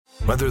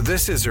Whether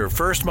this is her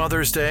first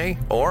Mother's Day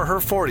or her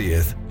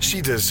 40th, she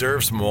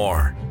deserves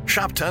more.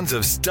 Shop tons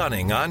of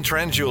stunning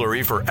on-trend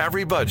jewelry for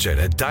every budget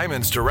at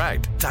Diamonds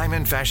Direct.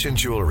 Diamond fashion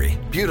jewelry,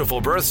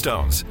 beautiful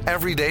birthstones,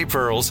 everyday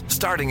pearls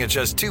starting at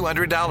just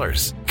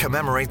 $200.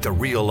 Commemorate the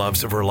real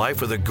loves of her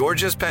life with a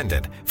gorgeous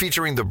pendant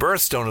featuring the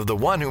birthstone of the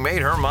one who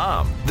made her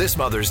mom. This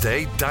Mother's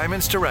Day,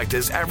 Diamonds Direct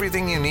is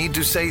everything you need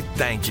to say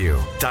thank you.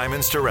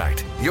 Diamonds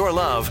Direct. Your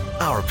love,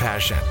 our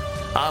passion.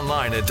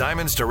 Online at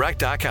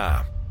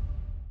diamondsdirect.com.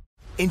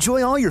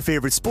 Enjoy all your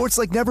favorite sports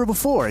like never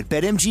before at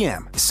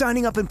BetMGM.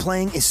 Signing up and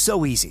playing is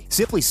so easy.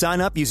 Simply sign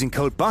up using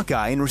code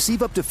Buckeye and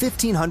receive up to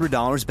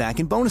 $1,500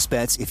 back in bonus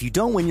bets if you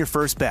don't win your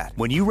first bet.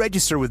 When you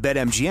register with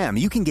BetMGM,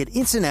 you can get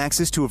instant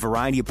access to a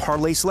variety of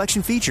parlay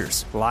selection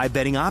features, live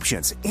betting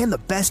options, and the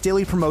best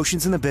daily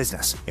promotions in the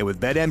business. And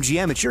with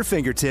BetMGM at your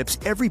fingertips,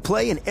 every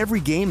play and every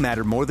game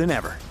matter more than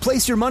ever.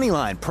 Place your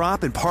moneyline,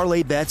 prop, and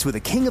parlay bets with the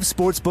king of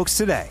sportsbooks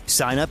today.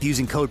 Sign up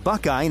using code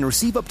Buckeye and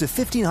receive up to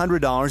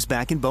 $1,500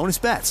 back in bonus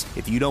bets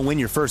if you don't win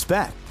your first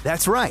bet.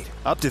 That's right,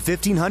 up to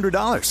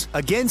 $1,500.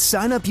 Again,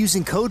 sign up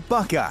using code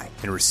Buckeye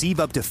and receive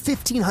up to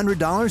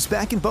 $1,500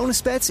 back in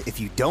bonus bets if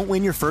you don't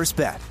win your first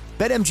bet.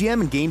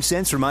 BetMGM and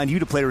GameSense remind you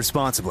to play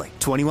responsibly.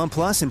 21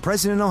 plus and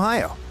present in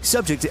Ohio.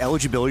 Subject to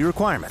eligibility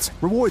requirements.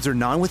 Rewards are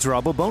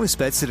non-withdrawable bonus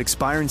bets that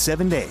expire in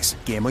 7 days.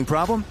 Gambling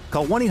problem?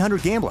 Call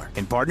 1-800-GAMBLER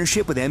in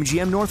partnership with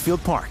MGM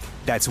Northfield Park.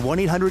 That's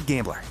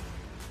 1-800-GAMBLER.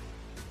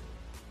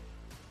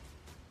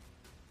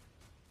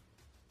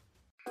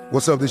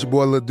 What's up, this your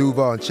boy Lil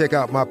Duval, and check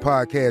out my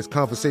podcast,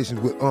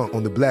 Conversations with Unc,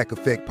 on the Black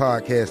Effect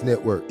Podcast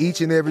Network.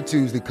 Each and every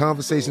Tuesday,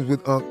 Conversations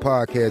with Unc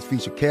podcast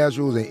feature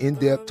casuals and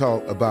in-depth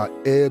talk about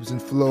ebbs and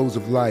flows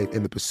of life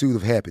and the pursuit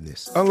of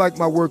happiness. Unlike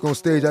my work on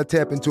stage, I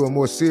tap into a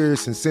more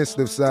serious and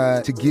sensitive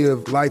side to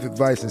give life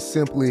advice and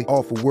simply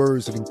offer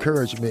words of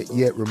encouragement,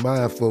 yet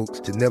remind folks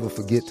to never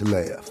forget to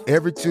laugh.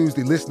 Every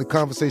Tuesday, listen to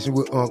Conversation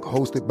with Unc,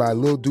 hosted by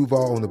Lil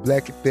Duval on the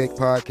Black Effect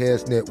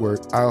Podcast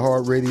Network,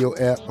 iHeartRadio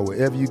app, or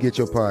wherever you get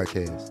your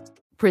podcasts.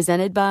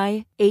 Presented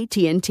by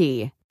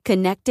AT&T.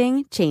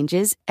 Connecting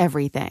changes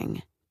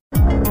everything.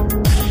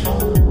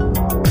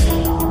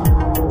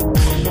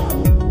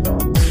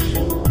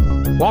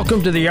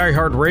 Welcome to the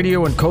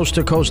iHeartRadio and Coast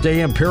to Coast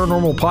AM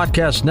Paranormal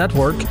Podcast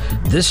Network.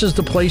 This is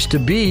the place to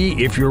be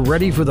if you're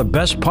ready for the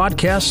best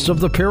podcasts of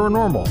the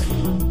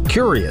paranormal.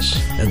 Curious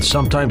and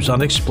sometimes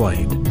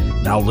unexplained.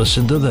 Now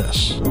listen to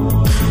this.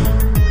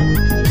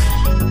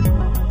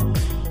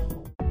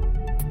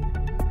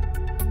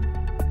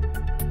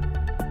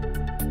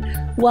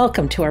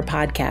 Welcome to our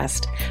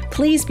podcast.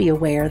 Please be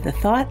aware the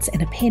thoughts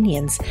and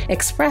opinions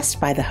expressed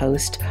by the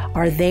host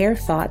are their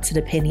thoughts and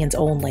opinions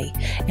only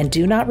and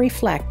do not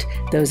reflect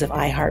those of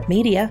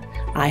iHeartMedia,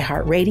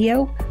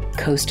 iHeartRadio,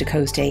 Coast to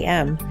Coast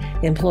AM,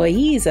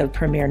 employees of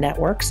Premier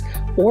Networks,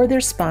 or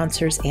their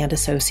sponsors and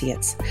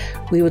associates.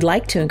 We would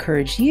like to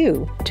encourage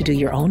you to do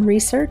your own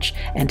research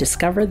and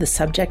discover the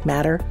subject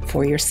matter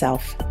for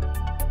yourself.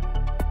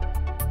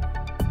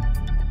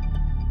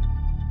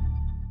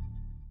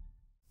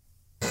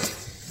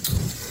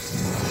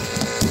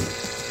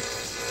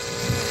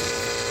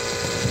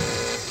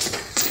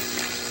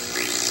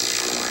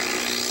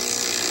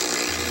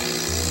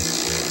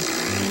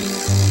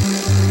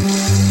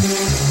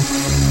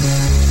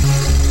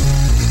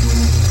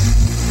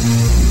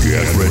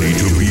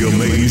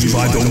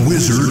 By the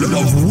Wizard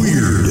of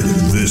Weird.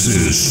 This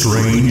is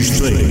Strange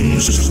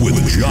Things with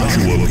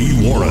Joshua P.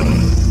 Warren.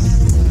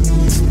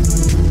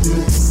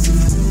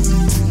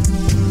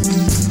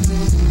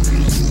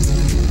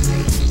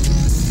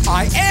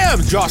 I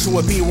am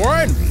Joshua P.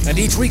 Warren, and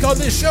each week on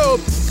this show,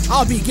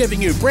 I'll be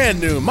giving you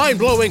brand new,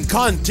 mind-blowing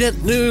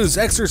content, news,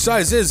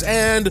 exercises,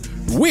 and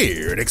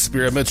weird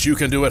experiments you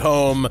can do at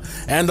home,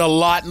 and a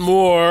lot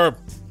more.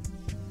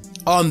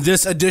 On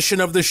this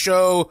edition of the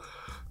show,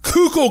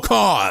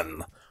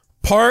 Kukulkan,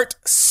 Part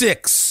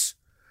 6,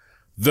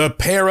 The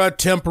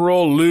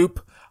Paratemporal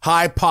Loop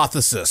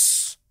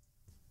Hypothesis.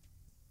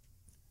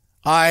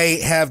 I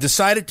have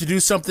decided to do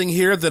something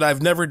here that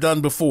I've never done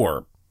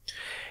before.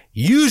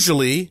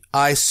 Usually,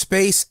 I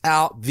space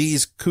out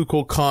these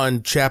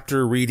Kukulkan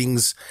chapter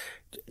readings.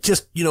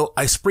 Just,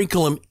 I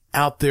sprinkle them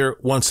out there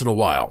once in a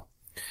while.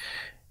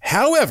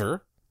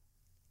 However,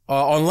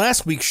 on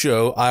last week's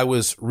show, I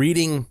was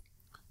reading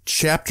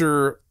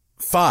chapter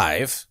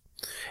 5,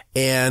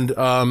 and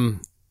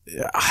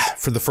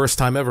for the first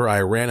time ever,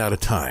 I ran out of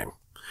time,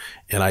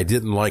 and I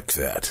didn't like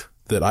that.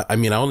 I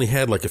only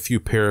had like a few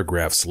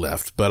paragraphs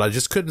left, but I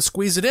just couldn't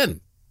squeeze it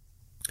in.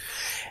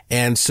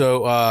 And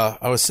so,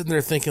 I was sitting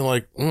there thinking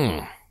like,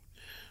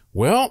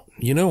 well,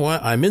 you know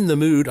what? I'm in the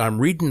mood. I'm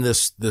reading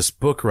this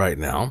book right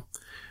now.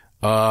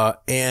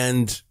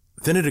 And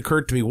then it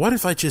occurred to me, what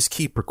if I just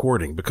keep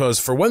recording? Because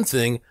for one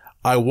thing,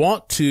 I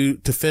want to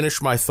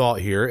finish my thought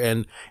here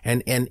and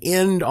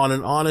end on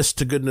an honest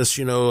to goodness,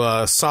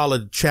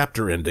 solid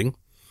chapter ending.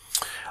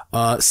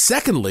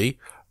 Secondly,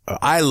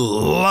 I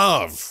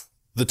love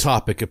the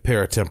topic of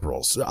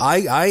paratemporals.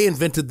 I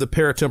invented the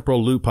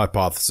paratemporal loop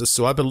hypothesis,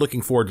 so I've been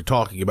looking forward to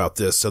talking about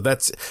this. So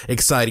that's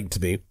exciting to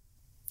me.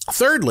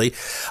 Thirdly,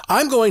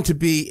 I'm going to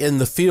be in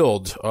the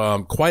field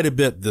quite a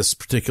bit this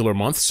particular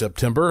month,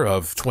 September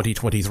of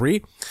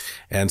 2023.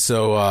 And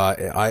so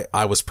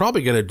I was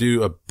probably going to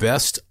do a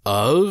best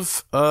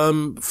of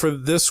for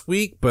this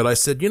week, but I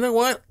said, you know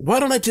what? Why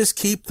don't I just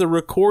keep the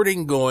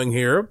recording going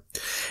here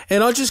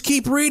and I'll just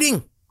keep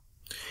reading?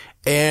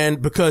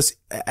 And because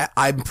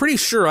I'm pretty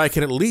sure I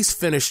can at least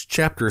finish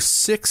chapter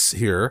 6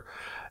 here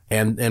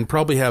and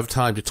probably have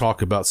time to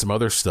talk about some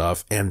other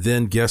stuff. And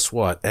then guess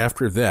what?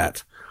 After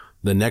that,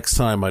 the next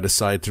time I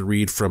decide to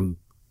read from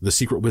The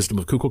Secret Wisdom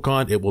of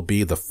Kukulkan, it will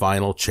be the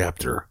final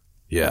chapter.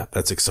 Yeah,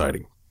 that's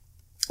exciting.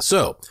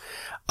 So,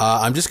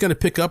 I'm just going to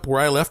pick up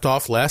where I left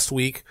off last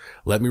week.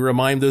 Let me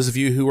remind those of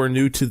you who are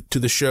new to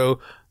the show,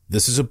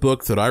 this is a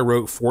book that I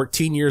wrote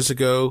 14 years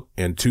ago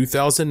in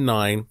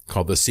 2009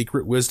 called The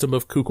Secret Wisdom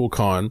of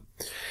Kukulkan.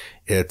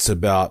 It's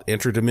about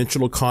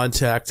interdimensional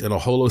contact in a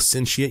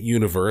holosentient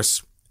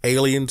universe,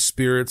 alien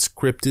spirits,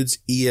 cryptids,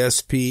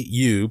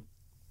 ESPU.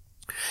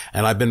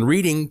 And I've been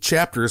reading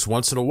chapters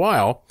once in a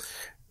while,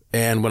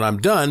 and when I'm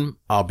done,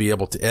 I'll be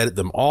able to edit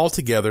them all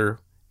together,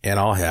 and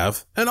I'll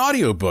have an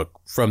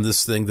audiobook from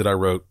this thing that I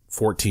wrote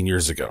 14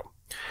 years ago.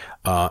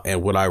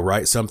 And would I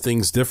write some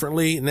things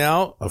differently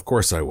now? Of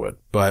course I would,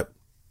 but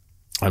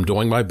I'm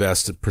doing my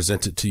best to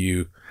present it to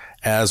you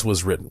as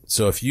was written.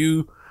 So if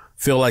you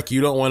feel like you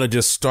don't want to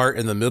just start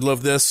in the middle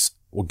of this,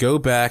 well, go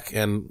back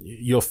and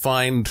you'll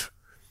find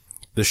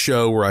the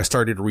show where I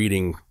started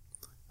reading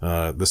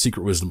The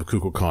Secret Wisdom of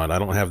Kukulkan. I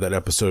don't have that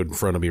episode in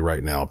front of me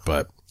right now,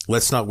 but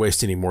let's not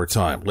waste any more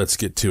time. Let's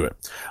get to it.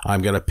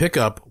 I'm going to pick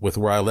up with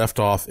where I left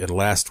off in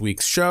last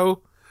week's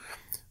show,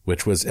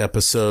 which was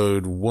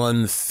episode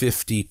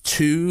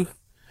 152,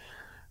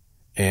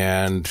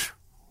 and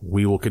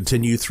we will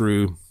continue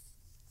through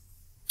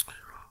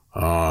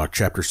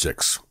chapter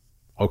 6.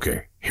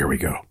 Okay, here we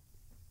go.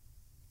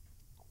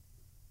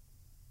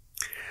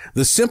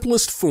 The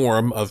simplest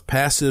form of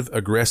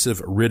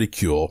passive-aggressive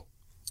ridicule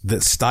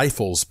that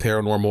stifles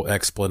paranormal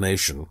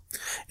explanation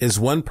is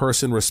one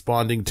person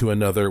responding to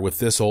another with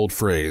this old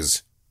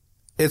phrase,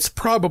 "It's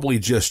probably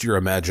just your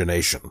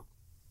imagination."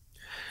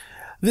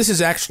 This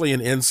is actually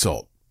an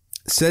insult,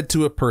 said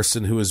to a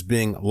person who is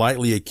being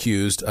lightly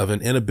accused of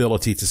an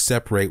inability to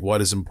separate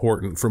what is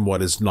important from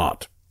what is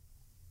not.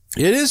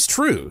 It is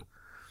true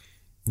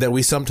that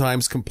we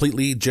sometimes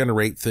completely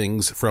generate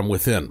things from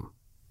within,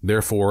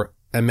 therefore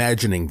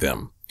imagining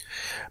them.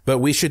 But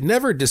we should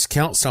never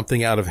discount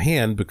something out of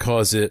hand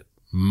because it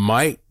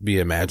might be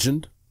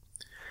imagined.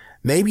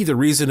 Maybe the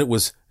reason it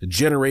was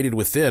generated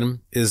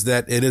within is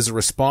that it is a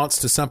response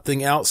to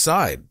something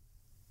outside.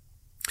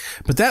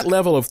 But that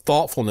level of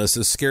thoughtfulness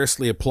is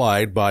scarcely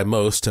applied by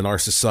most in our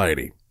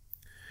society.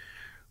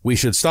 We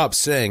should stop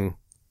saying,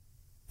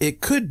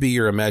 "It could be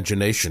your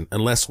imagination,"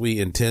 unless we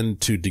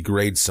intend to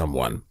degrade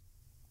someone.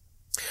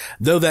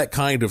 Though that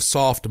kind of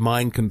soft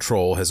mind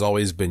control has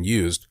always been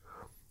used,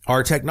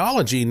 our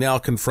technology now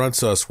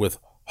confronts us with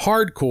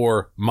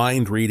hardcore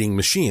mind-reading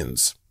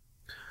machines.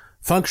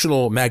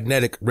 Functional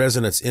magnetic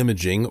resonance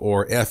imaging,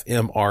 or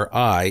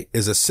fMRI,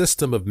 is a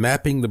system of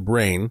mapping the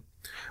brain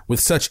with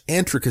such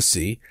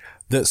intricacy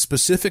that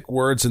specific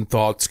words and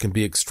thoughts can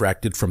be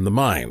extracted from the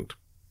mind.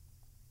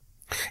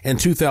 In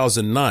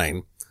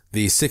 2009,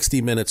 the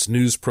 60 Minutes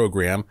news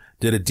program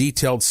did a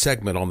detailed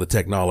segment on the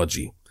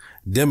technology,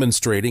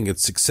 demonstrating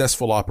its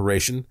successful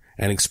operation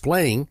and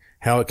explaining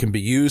how it can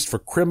be used for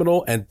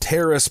criminal and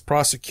terrorist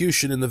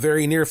prosecution in the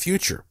very near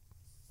future.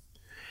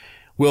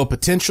 Will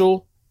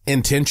potential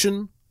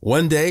intention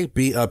one day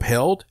be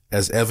upheld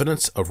as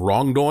evidence of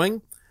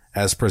wrongdoing,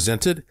 as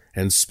presented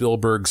in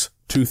Spielberg's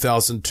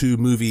 2002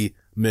 movie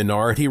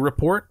Minority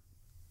Report?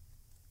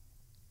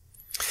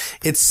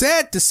 It's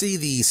sad to see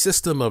the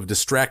system of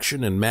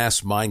distraction and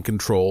mass mind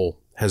control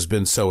has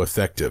been so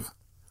effective.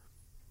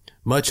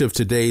 Much of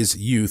today's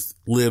youth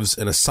lives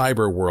in a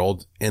cyber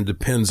world and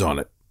depends on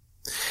it.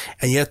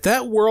 And yet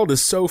that world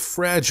is so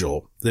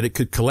fragile that it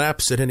could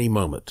collapse at any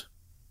moment.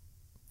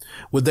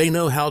 Would they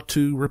know how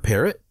to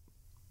repair it?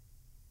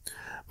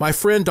 My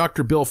friend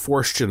Dr. Bill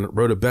Forstchen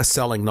wrote a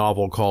best-selling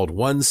novel called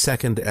 1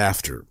 Second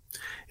After.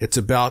 It's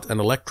about an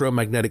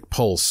electromagnetic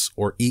pulse,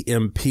 or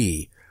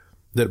EMP,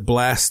 that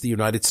blasts the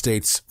United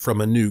States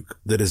from a nuke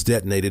that is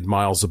detonated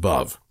miles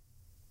above.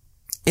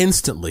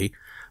 Instantly,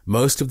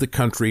 most of the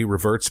country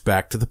reverts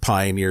back to the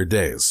pioneer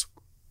days.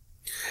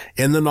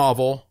 In the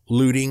novel,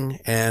 looting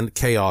and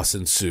chaos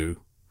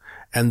ensue,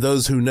 and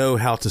those who know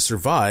how to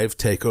survive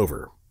take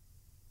over.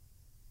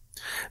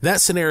 That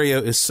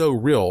scenario is so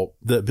real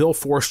that Bill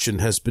Forstchen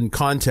has been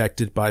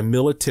contacted by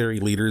military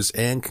leaders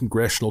and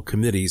congressional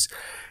committees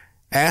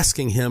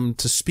asking him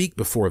to speak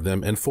before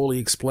them and fully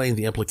explain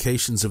the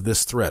implications of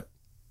this threat.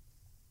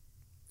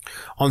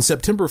 On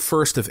September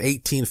 1st of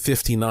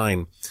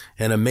 1859,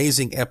 an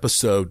amazing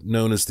episode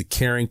known as the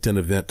Carrington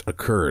event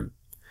occurred.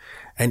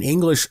 An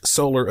English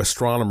solar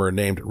astronomer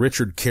named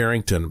Richard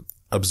Carrington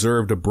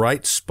observed a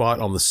bright spot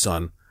on the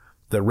sun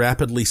that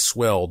rapidly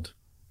swelled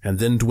and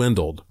then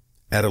dwindled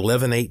at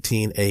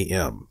 11:18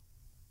 a.m.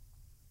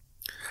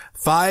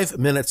 5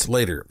 minutes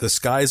later, the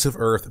skies of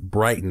Earth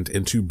brightened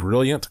into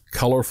brilliant,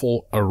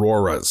 colorful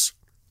auroras.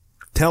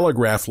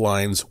 Telegraph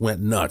lines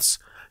went nuts,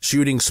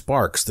 shooting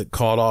sparks that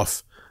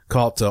caught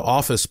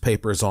office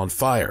papers on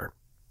fire.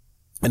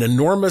 An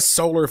enormous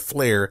solar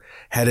flare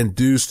had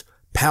induced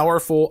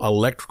powerful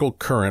electrical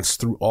currents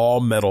through all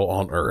metal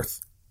on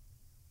Earth.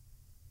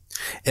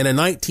 In a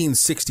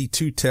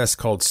 1962 test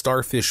called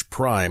Starfish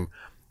Prime,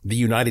 the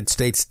United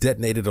States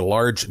detonated a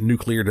large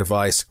nuclear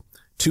device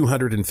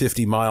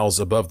 250 miles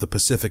above the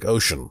Pacific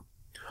Ocean,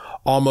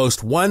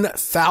 almost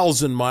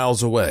 1,000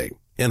 miles away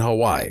in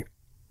Hawaii.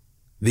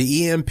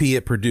 The EMP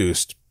it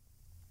produced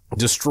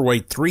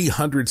destroyed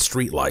 300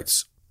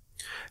 streetlights,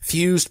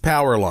 fused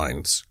power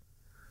lines,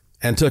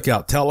 and took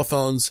out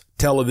telephones,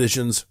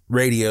 televisions,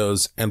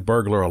 radios, and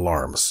burglar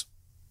alarms.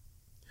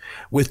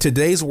 With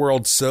today's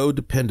world so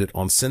dependent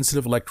on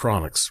sensitive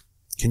electronics,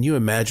 can you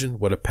imagine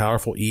what a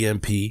powerful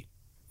EMP,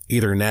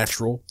 either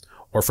natural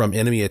or from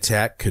enemy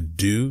attack, could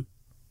do?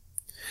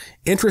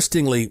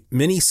 Interestingly,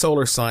 many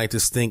solar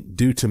scientists think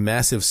due to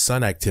massive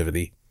sun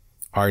activity,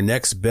 our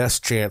next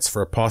best chance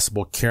for a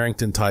possible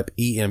Carrington-type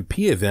EMP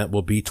event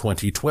will be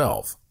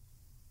 2012.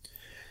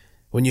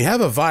 When you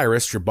have a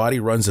virus, your body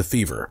runs a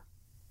fever.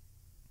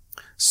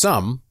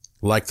 Some,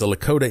 like the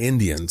Lakota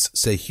Indians,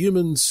 say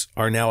humans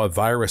are now a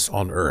virus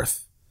on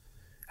Earth,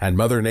 and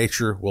Mother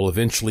Nature will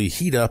eventually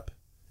heat up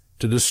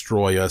to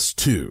destroy us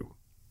too.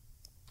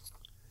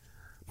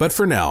 But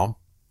for now,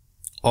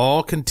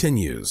 all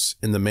continues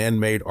in the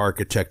man-made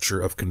architecture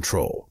of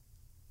control.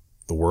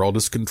 The world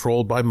is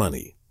controlled by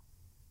money.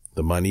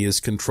 The money is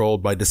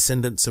controlled by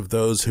descendants of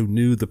those who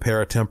knew the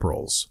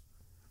paratemporals.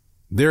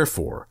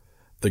 Therefore,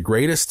 the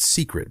greatest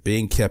secret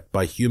being kept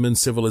by human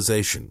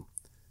civilization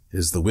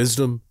is the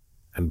wisdom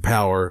and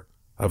power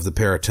of the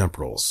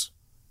paratemporals.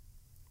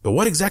 But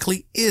what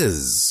exactly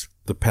is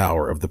the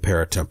power of the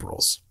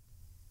paratemporals?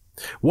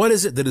 What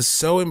is it that is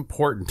so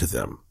important to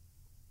them?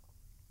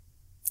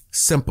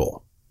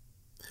 Simple.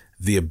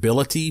 The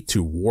ability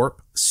to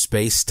warp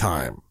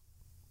space-time.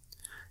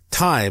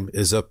 Time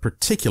is of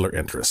particular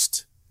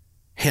interest.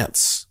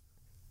 Hence,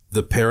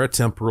 the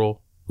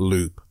paratemporal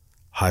loop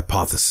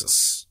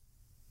hypothesis.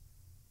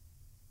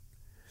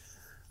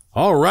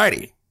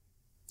 Alrighty.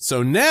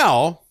 So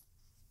now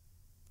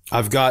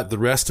I've got the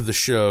rest of the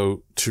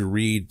show to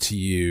read to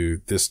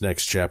you this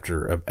next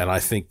chapter, and I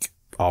think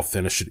I'll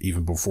finish it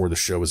even before the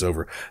show is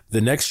over.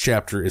 The next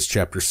chapter is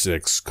chapter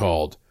 6,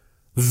 called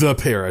The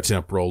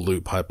Paratemporal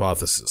Loop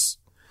Hypothesis.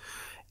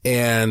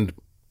 And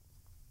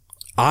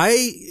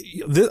I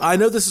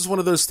know this is one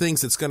of those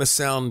things that's going to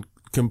sound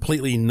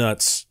completely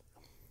nuts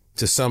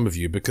to some of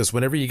you, because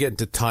whenever you get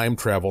into time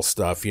travel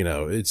stuff, you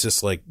know, it's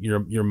just like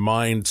your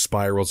mind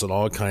spirals in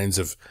all kinds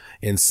of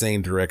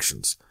insane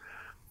directions.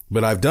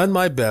 But I've done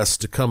my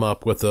best to come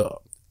up with a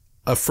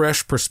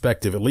fresh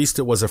perspective. At least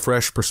it was a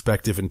fresh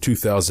perspective in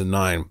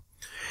 2009.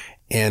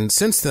 And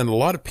since then, a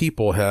lot of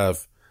people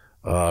have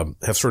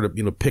sort of,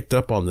 picked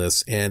up on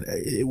this, and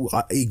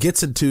it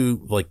gets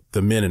into like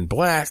the Men in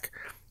Black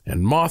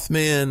and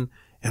Mothman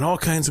and all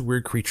kinds of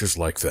weird creatures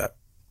like that.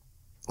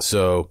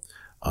 So,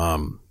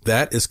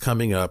 that is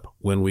coming up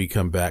when we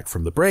come back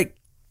from the break.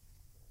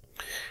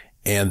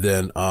 And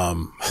then,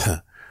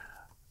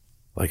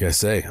 like I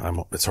say,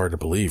 it's hard to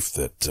believe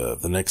that,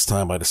 the next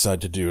time I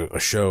decide to do a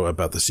show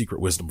about the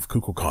secret wisdom of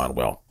Kukulkan,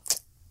 well,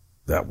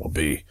 that will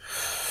be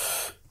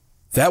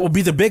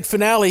the big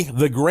finale,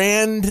 the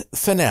grand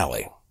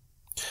finale.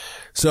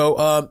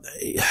 So,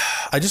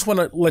 I just want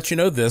to let you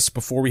know this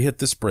before we hit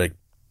this break.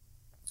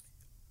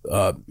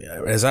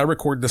 As I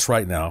record this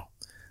right now,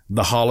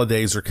 the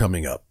holidays are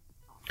coming up,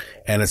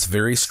 and it's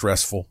very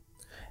stressful,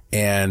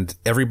 and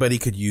everybody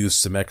could use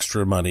some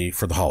extra money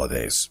for the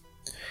holidays.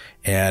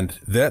 And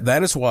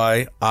that is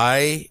why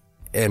I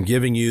am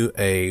giving you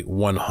a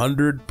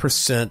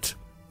 100%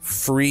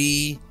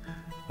 free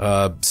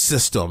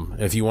system,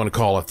 if you want to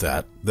call it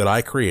that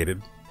I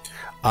created.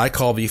 I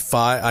call it the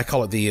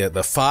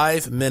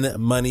 5-minute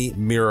money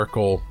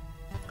miracle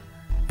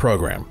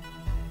program.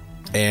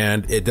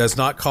 And it does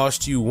not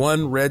cost you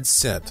 1 red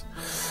cent.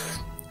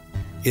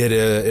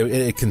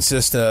 It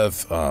consists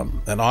of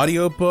an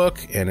audio book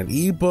and an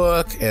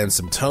ebook and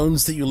some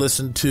tones that you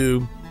listen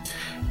to,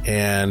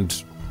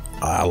 and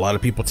a lot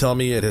of people tell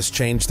me it has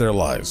changed their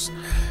lives.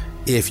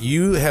 If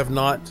you have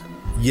not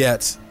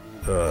yet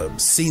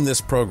seen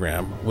this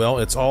program, well,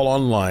 it's all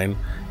online,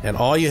 and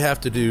all you have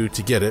to do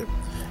to get it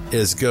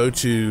is go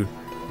to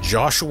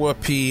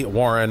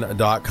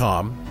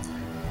joshuapwarren.com.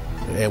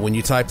 And when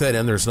you type that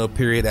in, there's no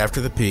period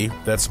after the P.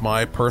 That's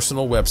my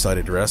personal website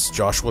address,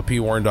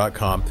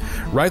 joshuapwarren.com.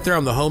 Right there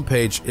on the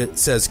homepage, it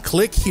says,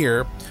 click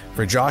here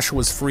for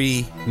Joshua's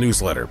free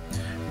newsletter.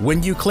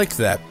 When you click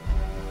that,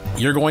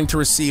 you're going to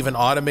receive an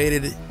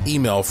automated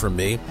email from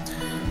me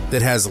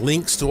that has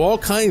links to all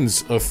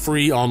kinds of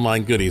free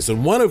online goodies.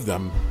 And one of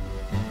them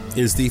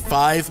is the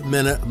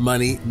 5-minute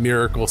money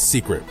miracle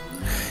secret.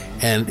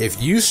 And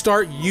if you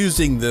start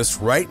using this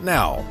right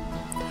now,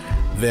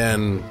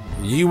 then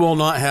you will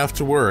not have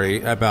to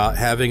worry about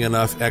having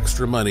enough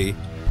extra money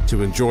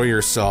to enjoy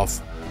yourself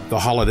the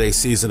holiday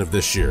season of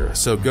this year.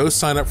 So go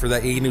sign up for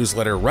that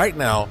e-newsletter right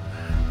now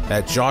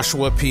at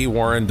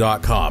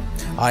joshuapwarren.com.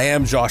 I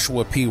am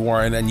Joshua P.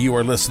 Warren, and you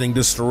are listening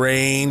to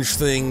Strange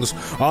Things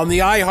on the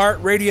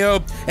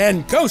iHeartRadio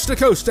and Coast to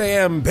Coast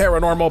AM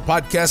Paranormal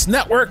Podcast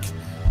Network,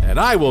 and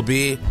I will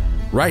be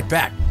right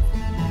back.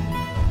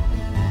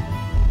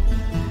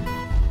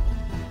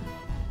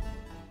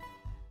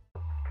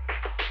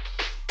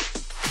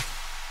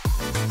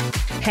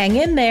 Hang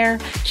in there.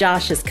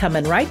 Josh is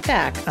coming right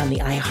back on the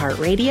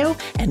iHeartRadio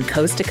and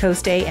Coast to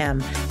Coast AM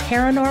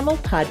Paranormal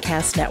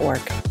Podcast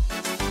Network.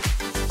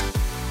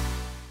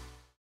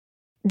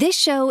 This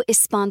show is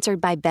sponsored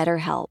by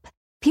BetterHelp.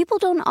 People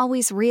don't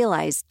always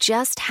realize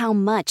just how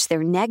much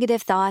their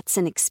negative thoughts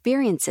and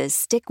experiences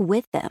stick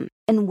with them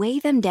and weigh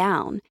them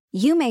down.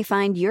 You may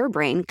find your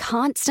brain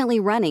constantly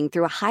running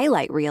through a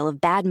highlight reel of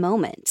bad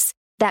moments.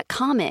 That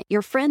comment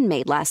your friend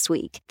made last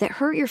week that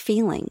hurt your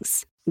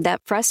feelings.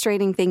 That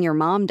frustrating thing your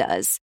mom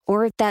does.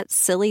 Or that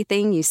silly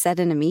thing you said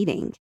in a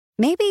meeting.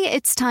 Maybe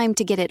it's time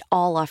to get it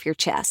all off your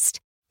chest.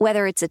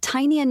 Whether it's a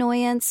tiny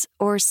annoyance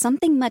or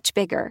something much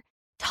bigger,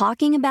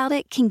 talking about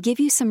it can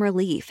give you some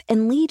relief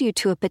and lead you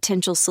to a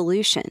potential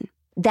solution.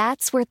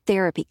 That's where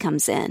therapy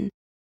comes in.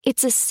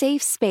 It's a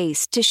safe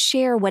space to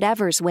share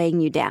whatever's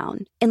weighing you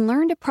down and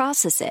learn to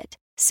process it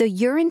so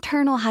your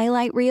internal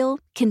highlight reel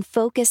can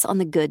focus on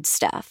the good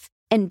stuff.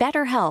 And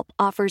BetterHelp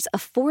offers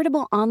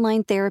affordable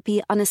online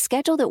therapy on a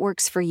schedule that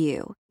works for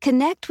you.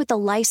 Connect with a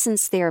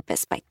licensed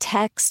therapist by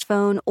text,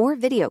 phone, or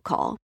video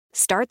call.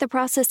 Start the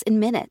process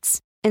in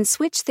minutes and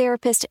switch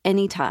therapist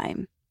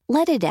anytime.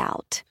 Let it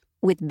out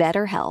with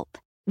BetterHelp.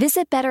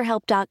 Visit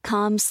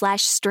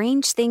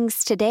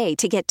BetterHelp.com/strangethings today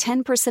to get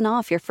 10%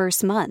 off your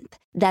first month.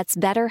 That's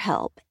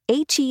BetterHelp,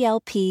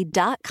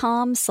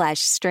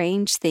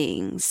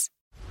 HELP.com/strangethings.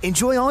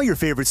 Enjoy all your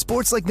favorite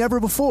sports like never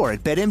before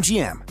at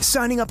BetMGM.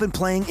 Signing up and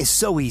playing is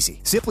so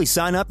easy. Simply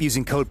sign up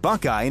using code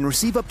Buckeye and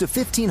receive up to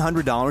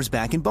 $1,500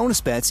 back in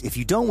bonus bets if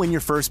you don't win your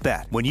first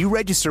bet. When you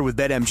register with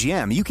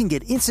BetMGM, you can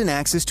get instant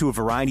access to a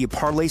variety of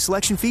parlay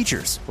selection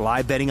features,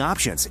 live betting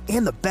options,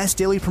 and the best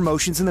daily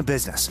promotions in the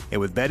business.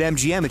 And with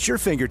BetMGM at your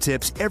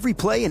fingertips, every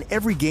play and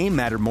every game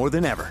matter more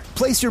than ever.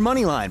 Place your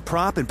moneyline,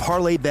 prop, and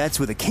parlay bets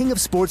with the king of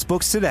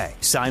sportsbooks today.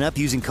 Sign up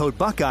using code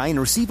Buckeye and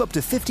receive up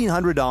to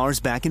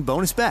 $1,500 back in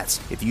bonus bets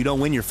if you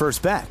don't win your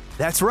first bet.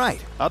 That's right,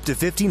 up to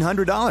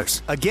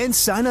 $1,500. Again,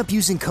 sign up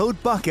using code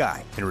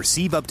Buckeye and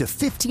receive up to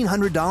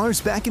 $1,500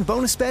 back in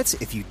bonus bets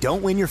if you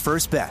don't win your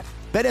first bet.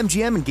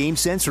 BetMGM and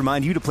GameSense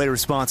remind you to play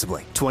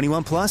responsibly.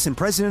 21 plus and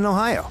present in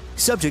Ohio.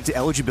 Subject to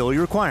eligibility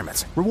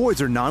requirements.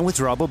 Rewards are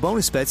non-withdrawable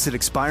bonus bets that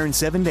expire in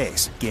 7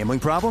 days. Gambling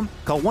problem?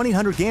 Call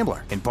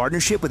 1-800-GAMBLER in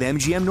partnership with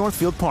MGM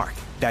Northfield Park.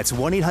 That's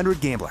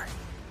 1-800-GAMBLER.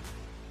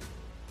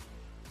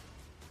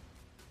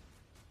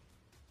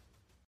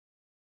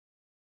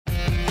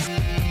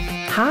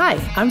 Hi,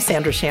 I'm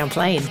Sandra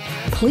Champlain.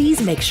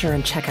 Please make sure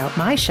and check out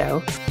my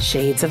show,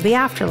 Shades of the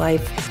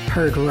Afterlife,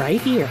 heard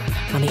right here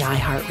on the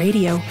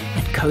iHeartRadio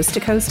and Coast to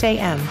Coast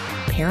AM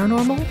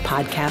Paranormal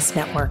Podcast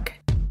Network.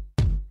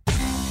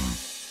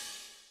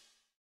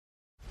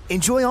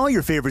 Enjoy all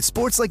your favorite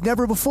sports like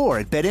never before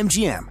at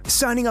BetMGM.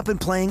 Signing up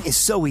and playing is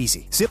so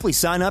easy. Simply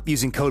sign up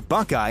using code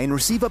Buckeye and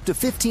receive up to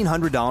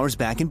 $1,500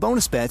 back in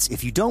bonus bets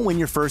if you don't win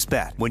your first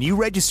bet. When you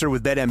register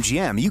with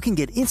BetMGM, you can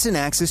get instant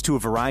access to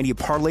a variety of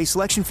parlay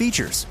selection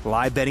features,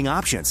 live betting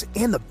options,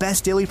 and the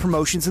best daily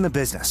promotions in the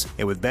business.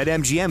 And with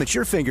BetMGM at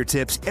your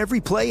fingertips, every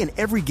play and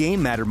every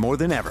game matter more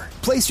than ever.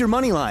 Place your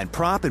moneyline,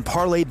 prop, and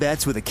parlay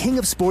bets with the king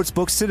of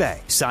sportsbooks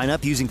today. Sign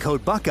up using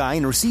code Buckeye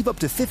and receive up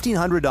to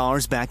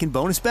 $1,500 back in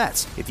bonus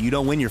bets if you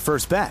don't win your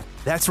first bet.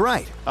 That's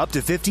right, up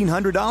to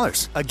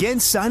 $1,500. Again,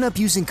 sign up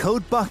using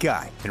code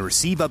Buckeye and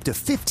receive up to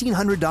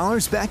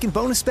 $1,500 back in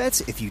bonus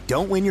bets if you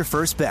don't win your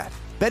first bet.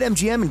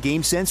 BetMGM and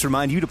GameSense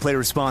remind you to play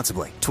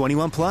responsibly.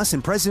 21 plus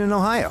and present in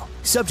Ohio.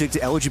 Subject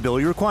to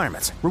eligibility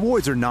requirements.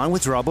 Rewards are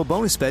non-withdrawable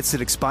bonus bets that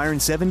expire in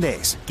 7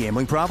 days.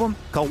 Gambling problem?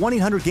 Call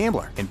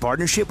 1-800-GAMBLER in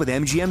partnership with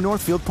MGM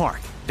Northfield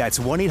Park. That's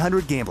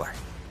 1-800-GAMBLER.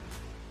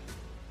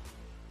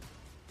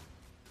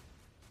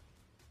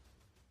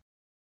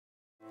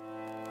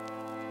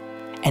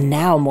 And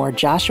now more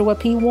Joshua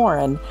P.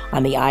 Warren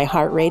on the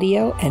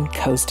iHeartRadio and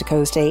Coast to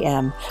Coast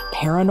AM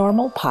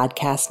Paranormal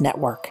Podcast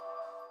Network.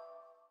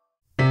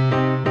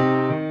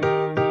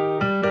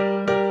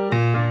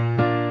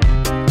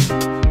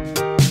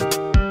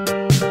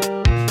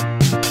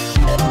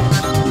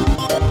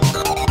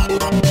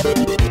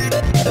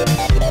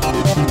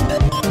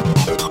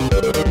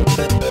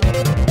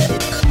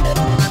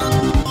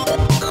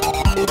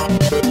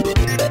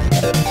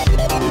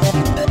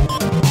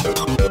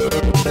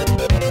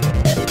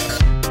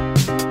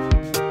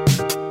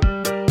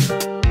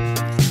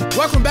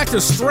 To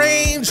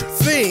Strange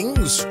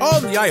Things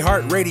on the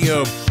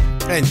iHeartRadio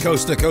and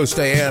Coast to Coast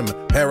AM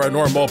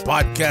Paranormal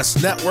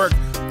Podcast Network.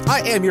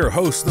 I am your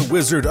host, the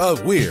Wizard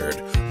of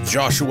Weird,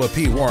 Joshua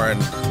P. Warren,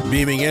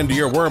 beaming into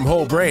your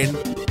wormhole brain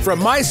from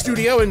my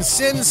studio in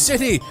Sin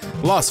City,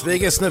 Las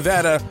Vegas,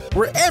 Nevada,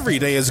 where every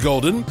day is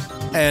golden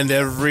and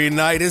every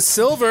night is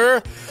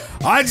silver.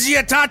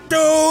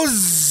 Agitato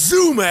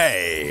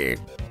Zume!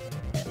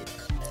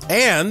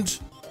 And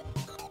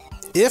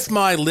if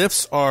my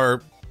lips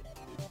are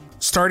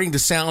starting to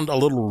sound a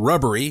little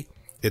rubbery,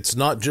 it's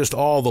not just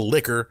all the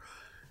liquor.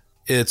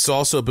 It's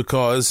also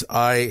because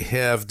I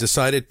have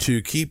decided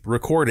to keep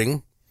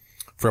recording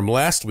from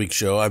last week's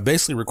show. I'm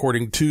basically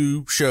recording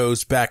 2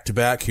 shows back to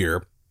back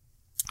here.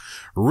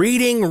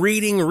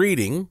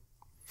 Reading,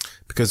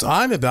 because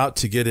I'm about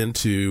to get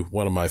into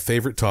one of my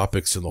favorite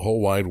topics in the whole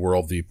wide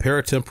world, the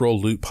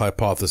paratemporal loop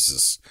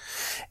hypothesis.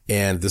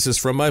 And this is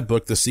from my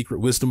book, The Secret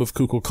Wisdom of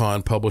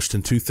Kukulkan, published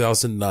in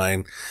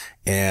 2009.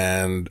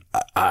 And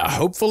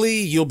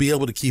hopefully you'll be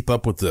able to keep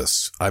up with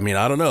this. I mean,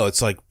 I don't know.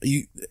 It's like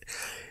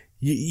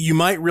you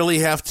might really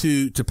have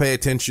to pay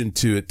attention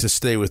to it to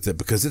stay with it,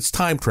 because it's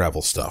time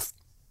travel stuff.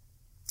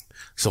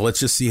 So let's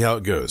just see how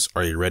it goes.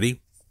 Are you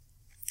ready?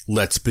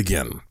 Let's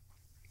begin.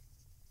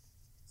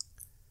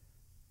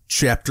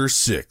 Chapter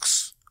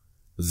 6,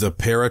 The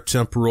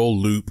Paratemporal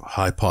Loop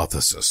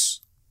Hypothesis.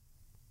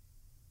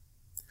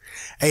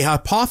 A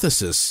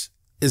hypothesis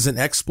is an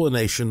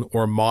explanation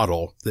or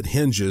model that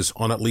hinges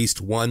on at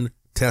least one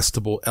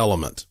testable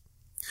element.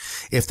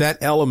 If that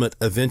element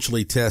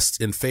eventually tests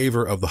in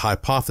favor of the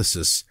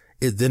hypothesis,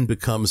 it then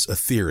becomes a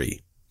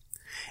theory.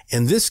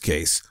 In this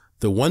case,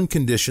 the one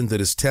condition that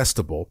is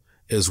testable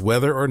is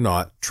whether or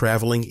not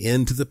traveling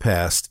into the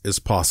past is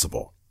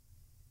possible.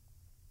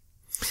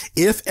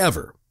 If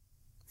ever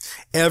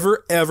in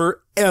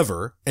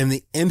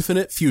the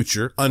infinite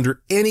future,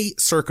 under any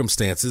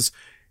circumstances,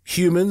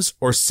 humans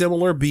or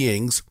similar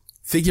beings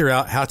figure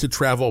out how to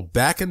travel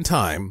back in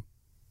time,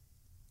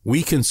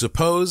 we can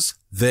suppose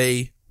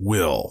they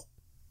will.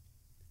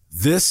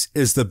 This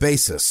is the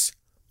basis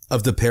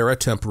of the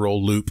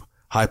paratemporal loop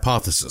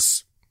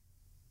hypothesis.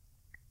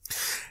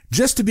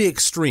 Just to be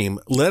extreme,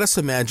 let us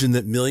imagine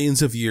that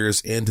millions of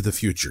years into the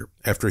future,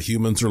 after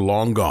humans are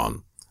long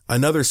gone,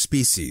 another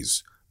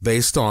species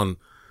based on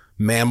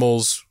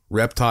mammals,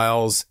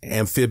 reptiles,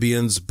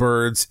 amphibians,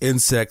 birds,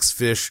 insects,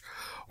 fish,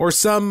 or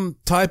some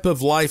type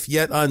of life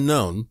yet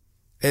unknown,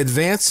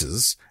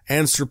 advances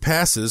and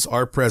surpasses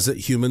our present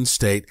human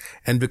state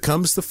and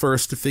becomes the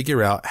first to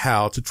figure out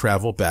how to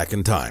travel back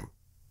in time.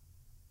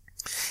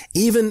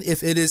 Even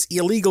if it is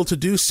illegal to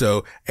do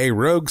so, a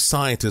rogue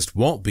scientist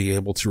won't be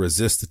able to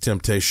resist the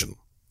temptation.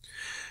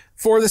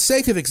 For the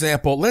sake of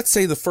example, let's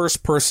say the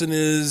first person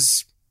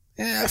is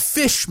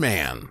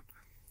Fishman,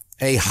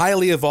 a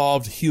highly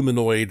evolved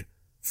humanoid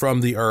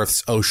from the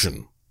Earth's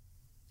ocean.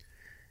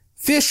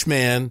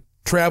 Fishman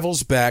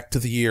travels back to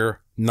the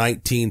year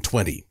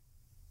 1920.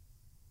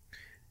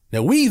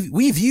 Now,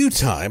 we view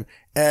time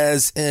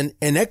as an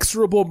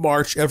inexorable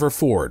march ever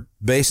forward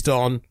based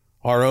on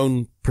our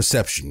own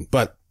perception.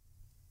 But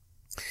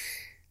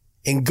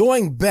in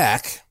going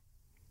back,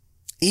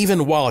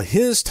 even while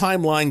his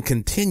timeline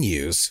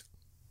continues,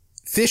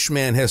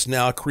 Fishman has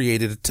now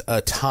created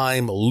a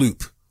time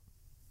loop.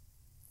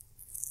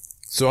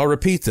 So I'll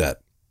repeat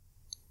that.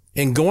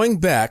 In going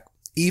back,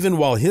 even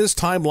while his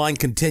timeline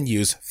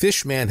continues,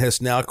 Fishman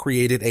has now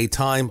created a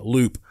time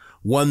loop,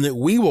 one that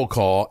we will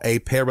call a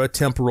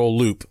paratemporal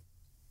loop.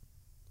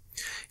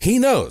 He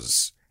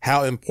knows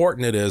how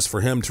important it is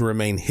for him to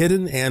remain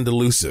hidden and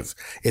elusive.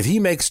 If he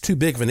makes too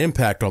big of an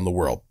impact on the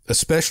world,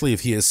 especially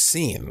if he is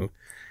seen,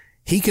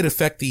 he could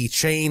affect the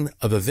chain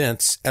of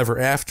events ever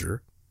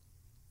after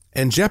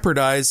and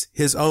jeopardize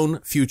his own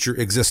future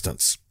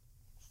existence.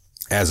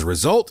 As a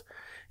result,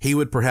 he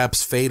would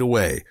perhaps fade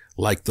away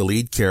like the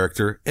lead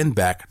character in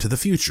Back to the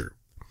Future.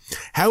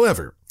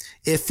 However,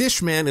 if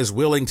Fishman is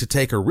willing to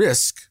take a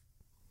risk,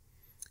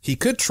 he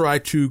could try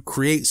to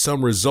create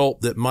some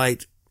result that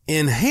might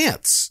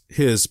enhance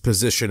his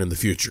position in the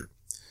future.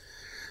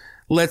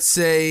 Let's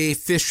say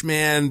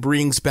Fishman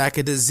brings back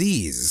a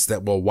disease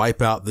that will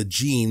wipe out the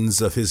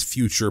genes of his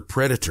future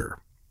predator.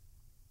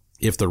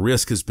 If the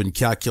risk has been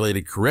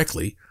calculated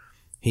correctly,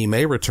 he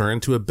may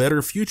return to a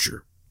better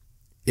future.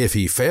 If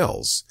he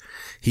fails,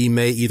 he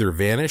may either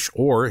vanish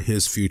or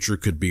his future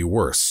could be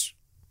worse.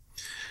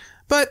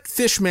 But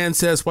Fishman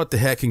says what the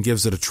heck and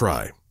gives it a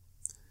try.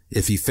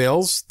 If he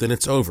fails, then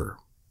it's over.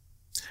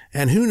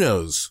 And who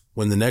knows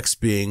when the next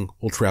being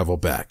will travel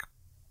back.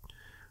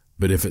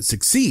 But if it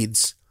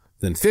succeeds,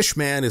 then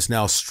Fishman is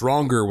now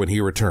stronger when he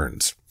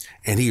returns,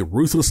 and he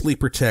ruthlessly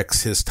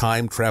protects his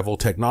time travel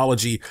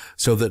technology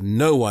so that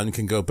no one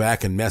can go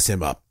back and mess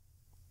him up.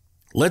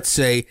 Let's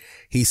say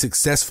he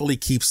successfully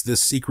keeps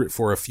this secret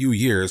for a few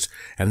years,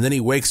 and then he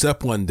wakes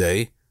up one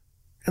day,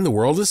 and the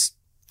world has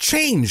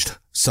changed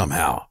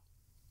somehow.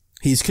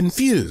 He's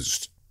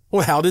confused.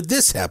 Well, how did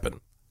this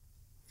happen?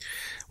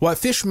 What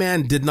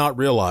Fishman did not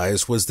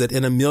realize was that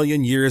in a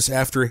million years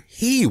after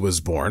he was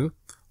born,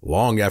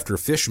 long after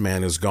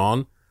Fishman is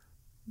gone,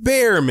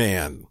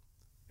 Bearman,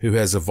 who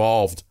has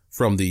evolved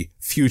from the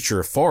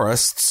future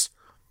forests,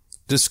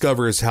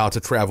 discovers how to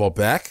travel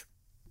back.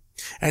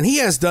 And he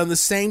has done the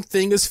same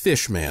thing as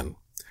Fishman,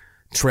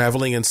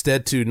 traveling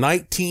instead to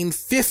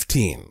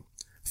 1915,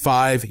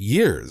 5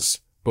 years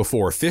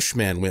before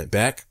Fishman went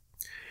back.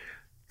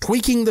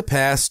 tweaking the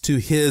past to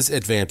his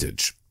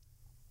advantage.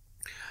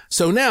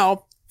 So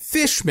now,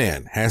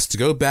 Fishman has to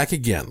go back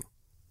again,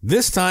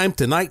 this time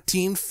to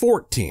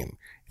 1914,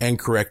 and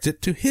correct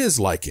it to his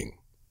liking.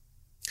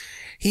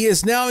 He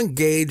is now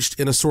engaged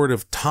in a sort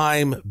of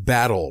time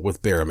battle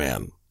with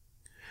Bearman.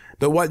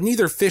 But what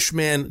neither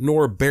Fishman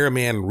nor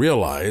Bearman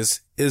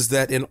realize is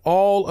that in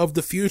all of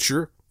the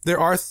future, there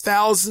are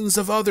thousands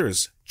of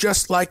others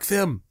just like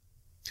them.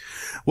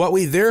 What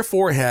we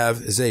therefore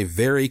have is a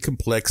very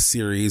complex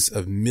series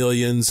of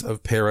millions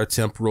of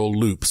paratemporal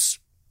loops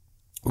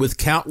with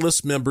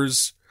countless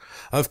members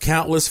of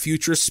countless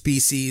future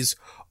species,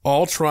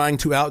 all trying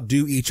to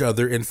outdo each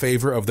other in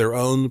favor of their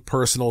own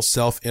personal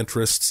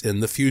self-interests in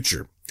the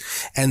future.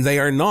 And they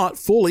are not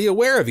fully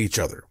aware of each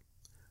other.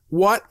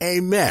 What a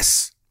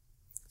mess.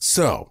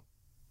 So,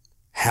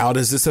 how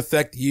does this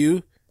affect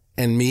you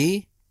and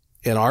me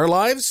in our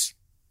lives?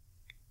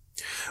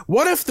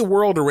 What if the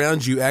world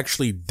around you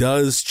actually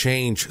does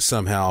change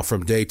somehow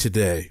from day to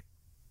day,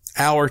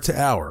 hour to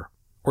hour,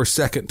 or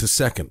second to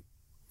second,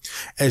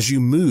 as you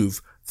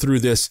move through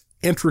this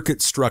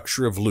intricate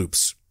structure of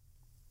loops,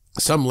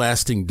 some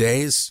lasting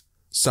days,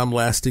 some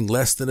lasting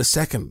less than a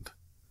second?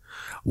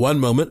 One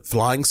moment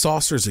flying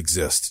saucers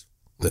exist,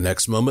 the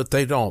next moment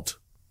they don't.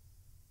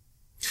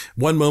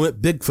 One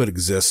moment Bigfoot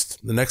exists,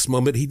 the next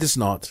moment he does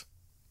not.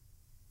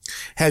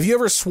 Have you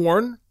ever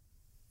sworn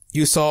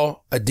you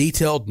saw a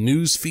detailed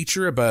news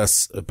feature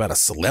about a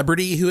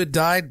celebrity who had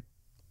died,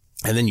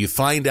 and then you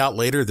find out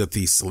later that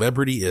the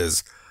celebrity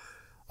is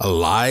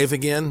alive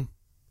again?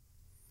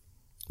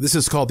 This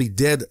is called the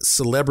dead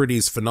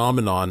celebrities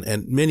phenomenon,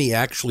 and many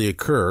actually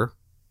occur,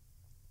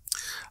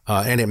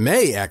 and it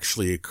may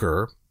actually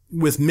occur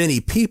with many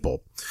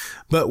people,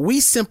 but we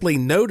simply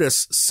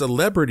notice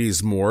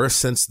celebrities more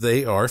since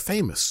they are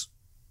famous.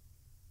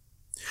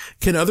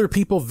 Can other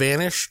people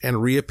vanish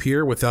and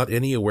reappear without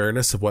any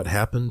awareness of what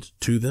happened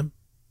to them?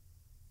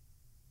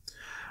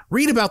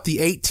 Read about the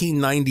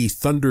 1890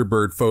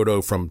 Thunderbird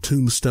photo from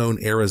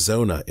Tombstone,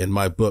 Arizona in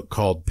my book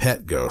called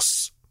Pet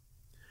Ghosts.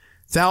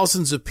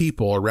 Thousands of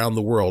people around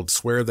the world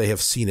swear they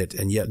have seen it,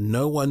 and yet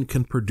no one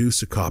can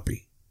produce a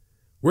copy.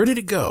 Where did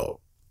it go?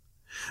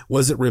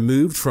 Was it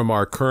removed from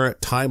our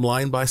current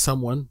timeline by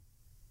someone?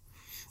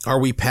 Are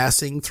we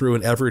passing through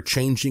an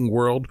ever-changing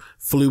world,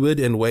 fluid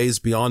in ways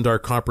beyond our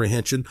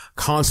comprehension,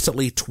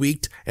 constantly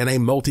tweaked in a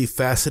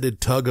multifaceted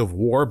tug of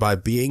war by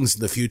beings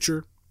in the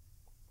future?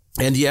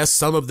 And yes,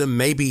 some of them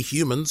may be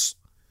humans.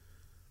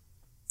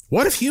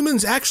 What if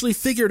humans actually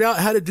figured out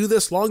how to do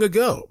this long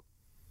ago?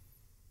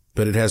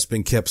 But it has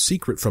been kept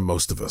secret from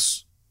most of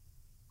us.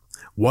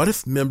 What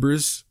if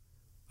members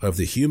of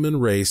the human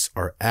race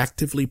are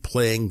actively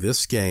playing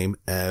this game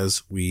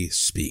as we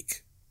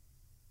speak?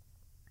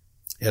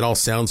 It all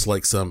sounds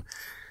like some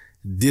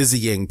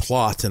dizzying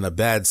plot in a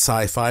bad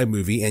sci-fi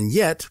movie, and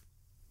yet,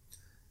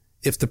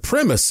 if the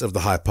premise of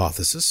the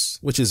hypothesis,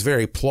 which is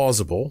very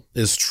plausible,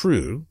 is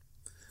true,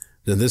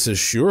 then this is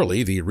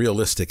surely the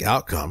realistic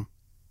outcome.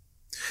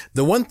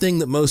 The one thing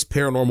that most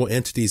paranormal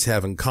entities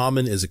have in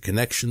common is a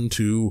connection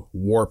to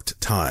warped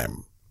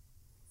time.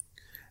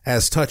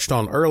 As touched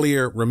on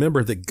earlier,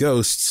 remember that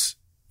ghosts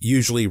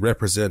usually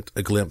represent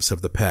a glimpse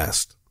of the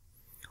past,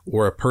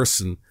 or a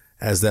person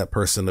as that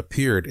person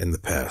appeared in the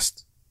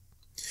past.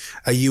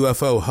 A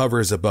UFO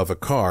hovers above a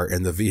car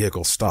and the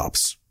vehicle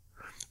stops.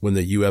 When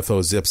the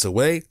UFO zips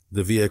away,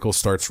 the vehicle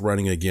starts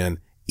running again,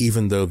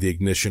 even though the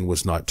ignition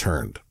was not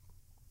turned.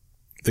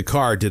 The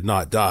car did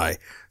not die,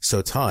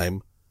 so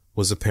time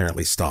was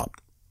apparently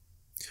stopped.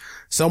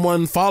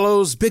 Someone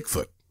follows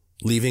Bigfoot,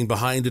 leaving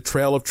behind a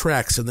trail of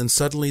tracks, and then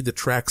suddenly the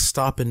tracks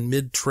stop in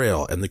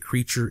mid-trail and the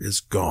creature is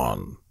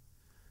gone.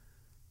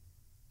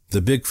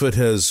 The Bigfoot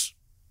has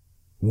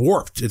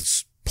warped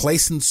its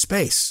place in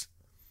space.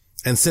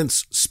 And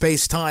since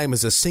space-time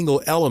is a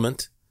single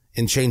element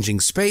in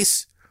changing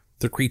space,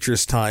 the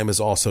creature's time is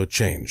also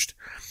changed.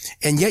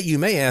 And yet you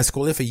may ask,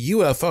 well, if a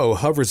UFO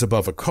hovers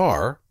above a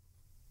car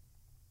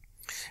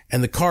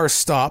and the car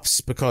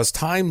stops because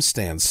time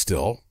stands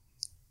still,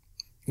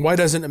 why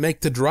doesn't it make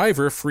the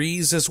driver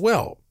freeze as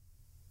well?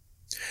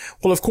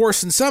 Well, of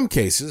course, in some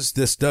cases,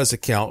 this does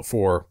account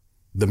for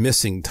the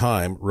missing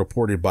time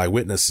reported by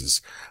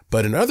witnesses.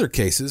 But in other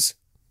cases,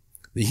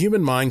 the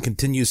human mind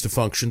continues to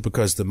function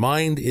because the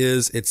mind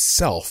is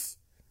itself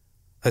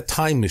a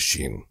time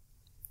machine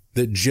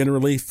that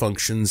generally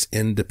functions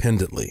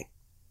independently.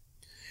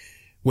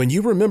 When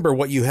you remember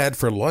what you had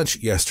for lunch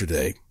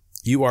yesterday,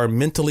 you are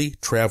mentally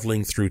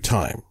traveling through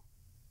time.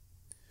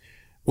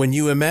 When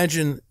you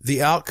imagine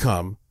the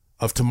outcome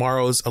of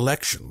tomorrow's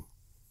election,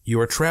 you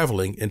are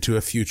traveling into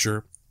a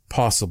future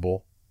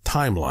possible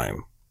timeline.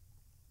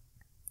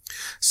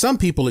 Some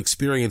people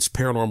experience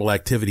paranormal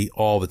activity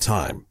all the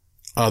time.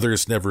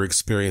 Others never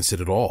experience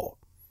it at all.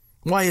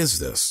 Why is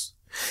this?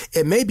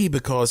 It may be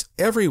because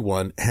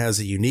everyone has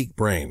a unique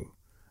brain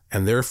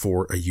and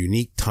therefore a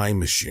unique time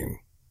machine.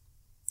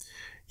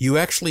 You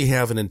actually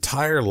have an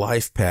entire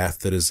life path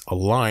that is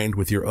aligned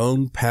with your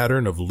own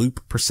pattern of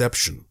loop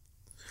perception.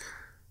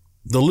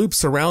 The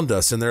loops around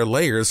us and their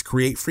layers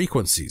create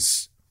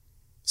frequencies,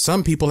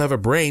 Some people have a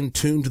brain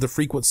tuned to the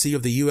frequency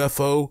of the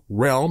UFO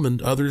realm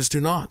and others do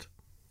not.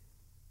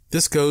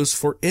 This goes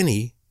for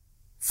any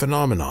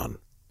phenomenon.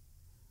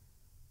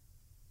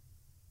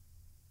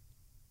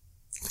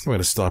 I'm going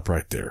to stop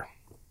right there.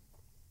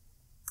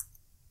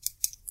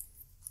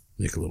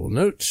 Make a little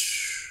note.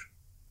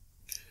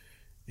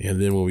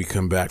 And then when we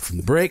come back from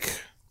the break,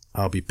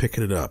 I'll be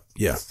picking it up.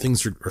 Yeah,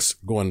 things are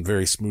going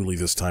very smoothly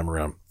this time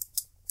around.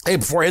 Hey,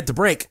 before I hit the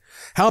break,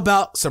 how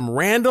about some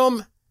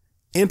random,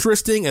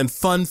 interesting, and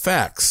fun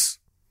facts?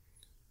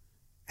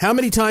 How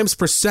many times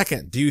per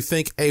second do you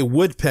think a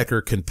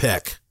woodpecker can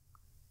peck?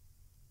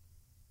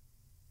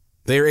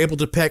 They are able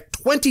to peck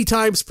 20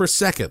 times per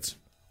second,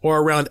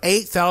 or around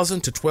 8,000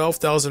 to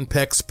 12,000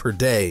 pecks per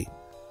day,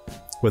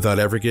 without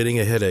ever getting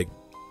a headache.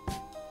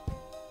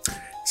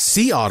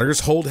 Sea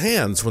otters hold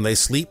hands when they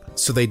sleep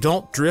so they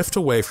don't drift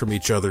away from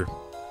each other.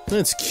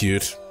 That's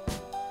cute.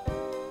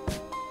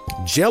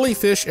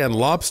 Jellyfish and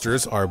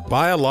lobsters are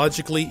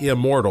biologically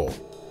immortal.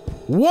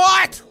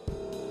 What?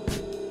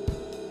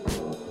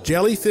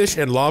 Jellyfish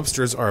and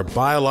lobsters are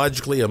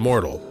biologically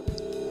immortal.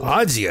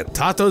 Ajia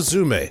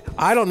Tatozume.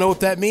 I don't know what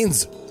that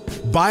means.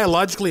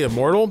 Biologically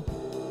immortal?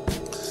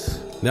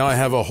 Now I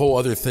have a whole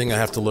other thing I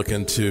have to look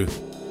into.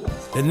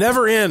 It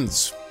never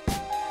ends.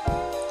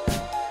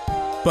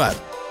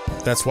 But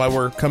that's why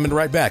we're coming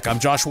right back. I'm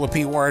Joshua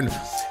P. Warren.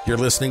 You're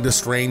listening to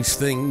Strange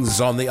Things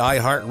on the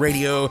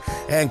iHeartRadio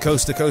and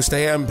Coast to Coast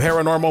AM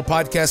Paranormal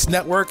Podcast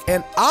Network,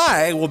 and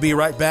I will be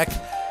right back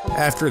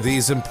after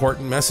these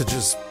important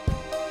messages.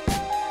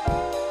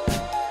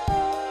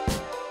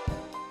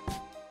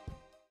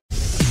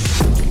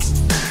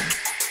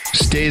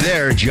 Stay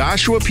there.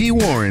 Joshua P.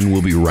 Warren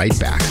will be right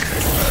back.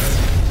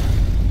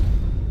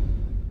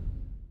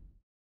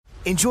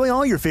 Enjoy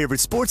all your favorite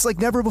sports like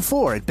never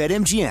before at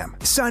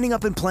BetMGM. Signing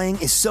up and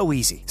playing is so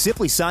easy.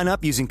 Simply sign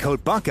up using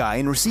code Buckeye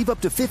and receive up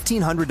to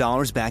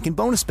 $1,500 back in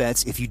bonus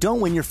bets if you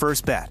don't win your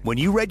first bet. When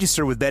you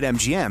register with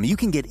BetMGM, you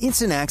can get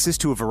instant access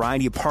to a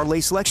variety of parlay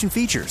selection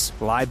features,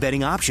 live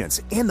betting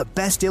options, and the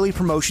best daily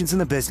promotions in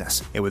the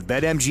business. And with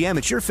BetMGM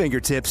at your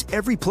fingertips,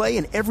 every play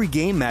and every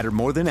game matter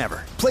more than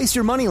ever. Place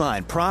your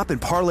moneyline, prop,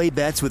 and parlay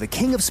bets with the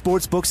king of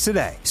sportsbooks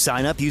today.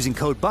 Sign up using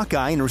code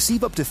Buckeye and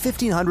receive up to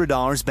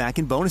 $1,500 back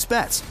in bonus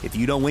bets if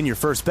you don't win your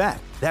first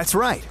bet. That's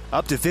right,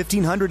 up to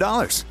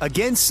 $1,500.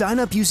 Again, sign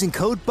up using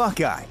code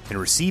Buckeye and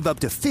receive up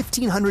to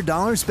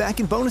 $1,500 back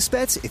in bonus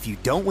bets if you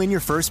don't win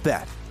your first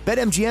bet.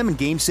 BetMGM and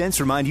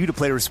GameSense remind you to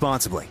play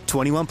responsibly.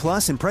 21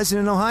 plus and present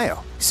in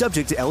Ohio.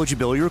 Subject to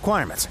eligibility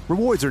requirements.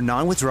 Rewards are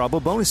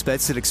non-withdrawable bonus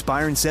bets that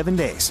expire in 7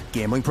 days.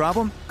 Gambling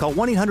problem? Call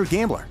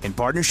 1-800-GAMBLER in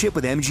partnership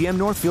with MGM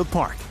Northfield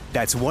Park.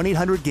 That's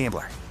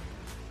 1-800-GAMBLER.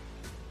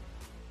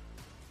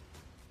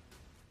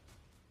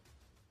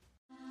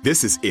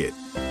 This is it.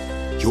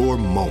 Your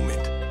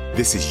moment.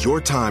 This is your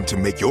time to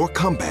make your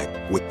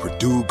comeback with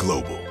Purdue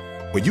Global.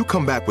 When you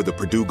come back with a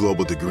Purdue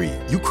Global degree,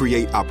 you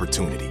create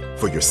opportunity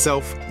for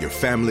yourself, your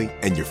family,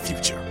 and your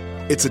future.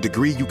 It's a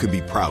degree you can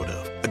be proud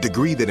of, a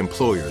degree that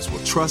employers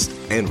will trust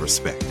and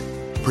respect.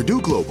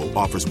 Purdue Global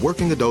offers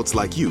working adults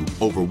like you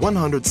over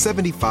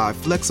 175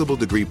 flexible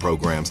degree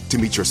programs to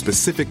meet your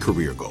specific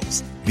career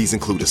goals. These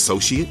include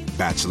associate,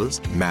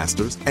 bachelor's,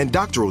 master's, and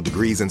doctoral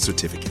degrees and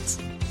certificates.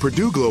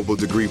 Purdue Global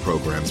degree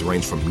programs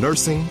range from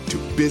nursing to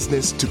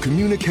business to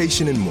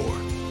communication and more.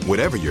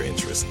 Whatever your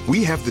interest,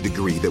 we have the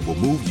degree that will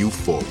move you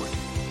forward.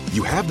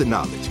 You have the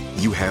knowledge,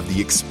 you have the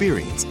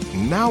experience.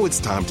 Now it's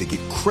time to get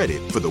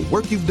credit for the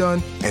work you've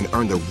done and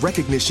earn the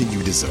recognition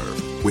you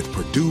deserve with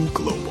Purdue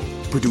Global,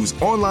 Purdue's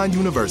online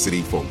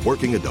university for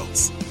working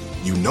adults.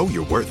 You know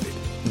you're worth it.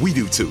 We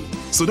do too.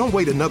 So don't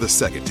wait another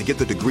second to get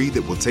the degree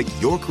that will take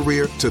your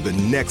career to the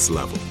next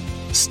level.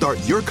 Start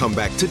your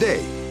comeback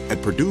today at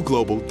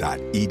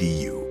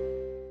purdueglobal.edu.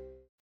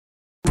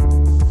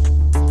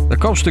 The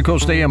Coast to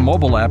Coast AM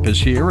mobile app is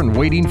here and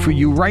waiting for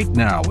you right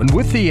now. And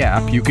with the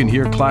app, you can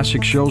hear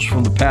classic shows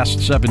from the past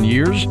 7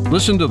 years,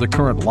 listen to the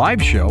current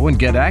live show, and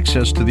get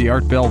access to the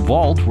Art Bell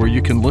Vault where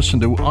you can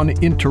listen to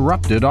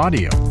uninterrupted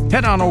audio.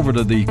 Head on over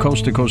to the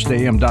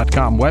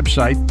coasttocoastam.com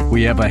website.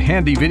 We have a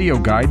handy video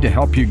guide to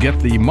help you get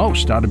the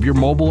most out of your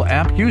mobile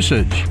app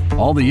usage.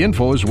 All the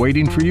info is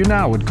waiting for you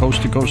now at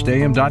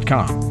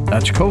coasttocoastam.com.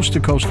 That's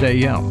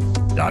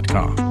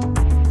coasttocoastam.com.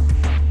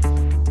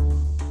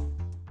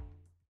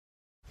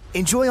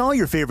 Enjoy all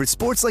your favorite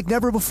sports like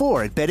never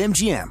before at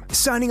BetMGM.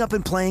 Signing up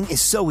and playing is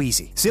so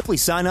easy. Simply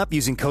sign up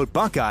using code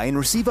Buckeye and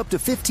receive up to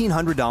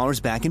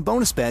 $1,500 back in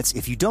bonus bets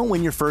if you don't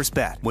win your first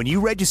bet. When you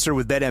register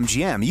with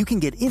BetMGM, you can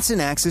get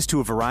instant access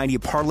to a variety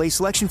of parlay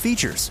selection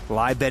features,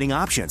 live betting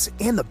options,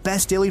 and the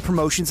best daily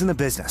promotions in the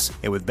business.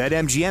 And with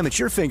BetMGM at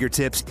your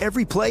fingertips,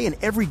 every play and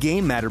every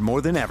game matter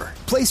more than ever.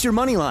 Place your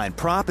moneyline,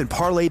 prop, and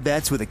parlay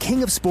bets with the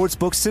king of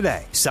sportsbooks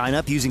today. Sign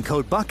up using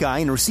code Buckeye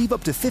and receive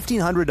up to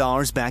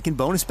 $1,500 back in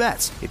bonus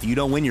bets if you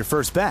don't win your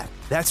first bet.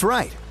 That's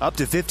right, up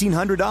to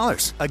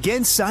 $1,500.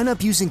 Again, sign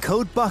up using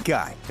code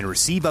Buckeye and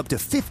receive up to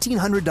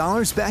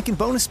 $1,500 back in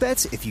bonus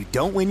bets if you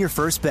don't win your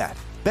first bet.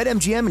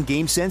 BetMGM and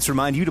GameSense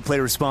remind you to play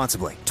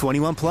responsibly.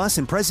 21 plus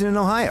and present in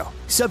Ohio.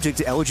 Subject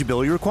to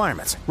eligibility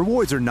requirements.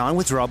 Rewards are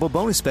non-withdrawable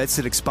bonus bets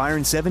that expire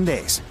in 7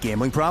 days.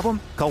 Gambling problem?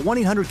 Call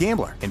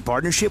 1-800-GAMBLER in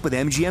partnership with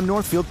MGM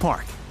Northfield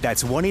Park.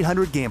 That's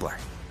 1-800-GAMBLER.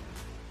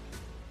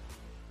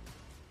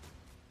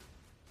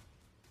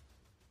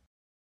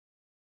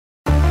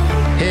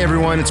 Hey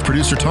everyone, it's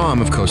producer Tom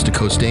of Coast to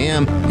Coast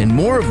AM, and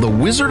more of the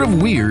Wizard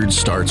of Weird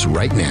starts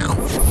right now.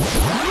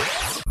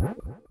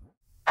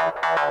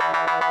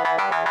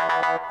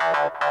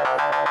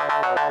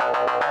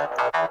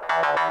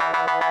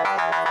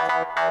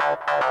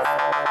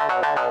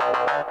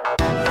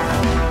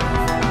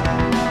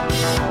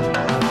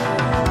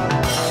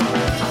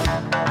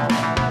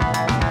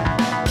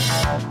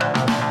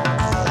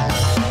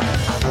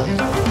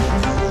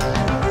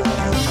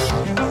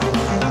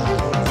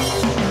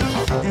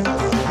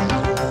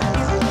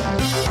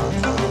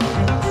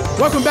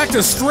 Welcome back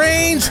to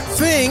Strange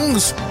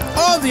Things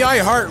on the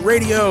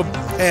iHeartRadio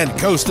and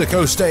Coast to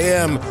Coast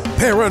AM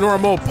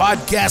Paranormal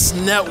Podcast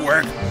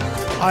Network.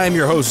 I am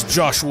your host,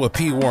 Joshua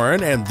P.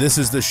 Warren, and this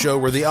is the show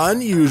where the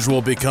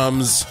unusual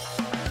becomes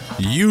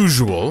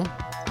usual.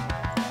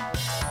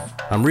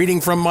 I'm reading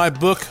from my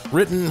book,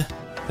 written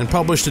and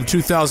published in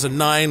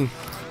 2009,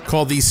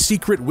 called The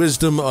Secret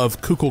Wisdom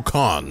of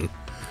Kukulkan,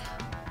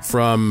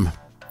 from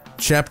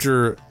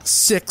chapter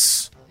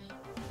 6,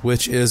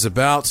 which is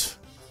about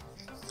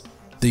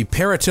the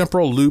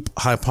paratemporal loop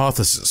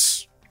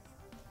hypothesis.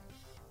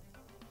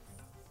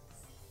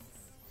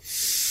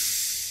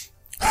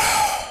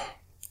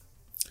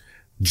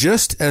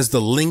 Just as the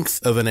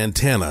length of an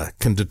antenna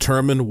can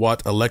determine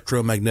what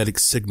electromagnetic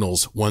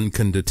signals one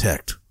can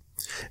detect,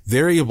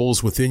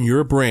 variables within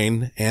your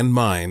brain and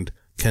mind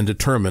can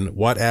determine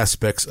what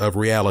aspects of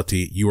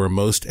reality you are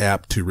most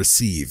apt to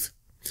receive.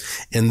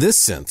 In this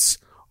sense,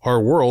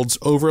 our worlds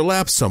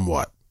overlap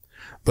somewhat,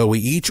 but we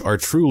each are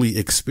truly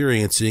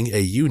experiencing a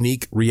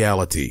unique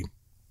reality,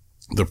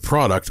 the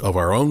product of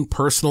our own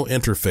personal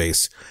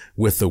interface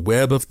with the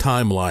web of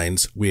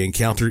timelines we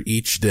encounter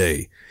each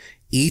day,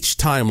 each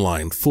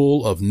timeline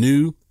full of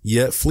new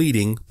yet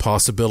fleeting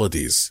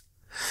possibilities.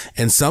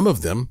 In some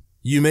of them,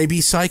 you may be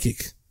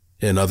psychic.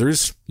 In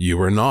others,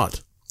 you are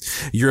not.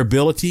 Your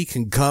ability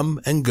can come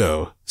and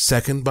go,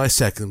 second by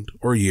second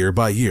or year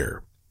by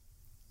year.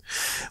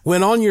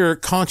 When on your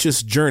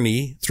conscious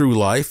journey through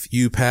life,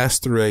 you pass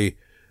through a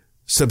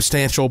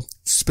substantial,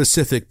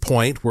 specific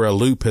point where a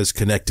loop has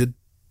connected,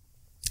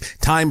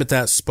 time at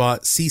that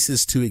spot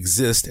ceases to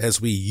exist as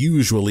we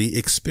usually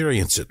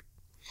experience it.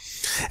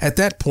 At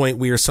that point,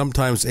 we are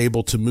sometimes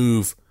able to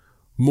move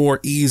more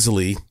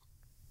easily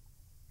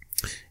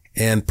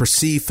and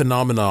perceive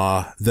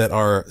phenomena that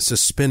are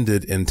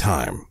suspended in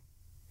time,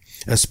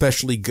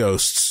 especially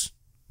ghosts,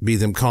 be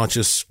them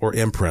conscious or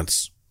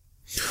imprints.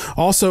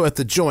 Also, at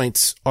the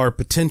joints, our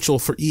potential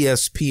for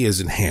ESP is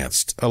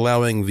enhanced,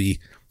 allowing the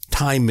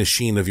time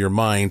machine of your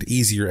mind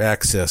easier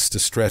access to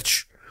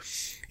stretch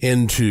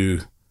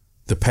into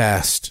the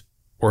past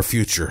or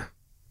future.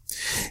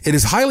 It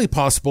is highly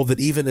possible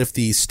that even if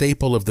the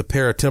staple of the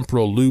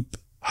paratemporal loop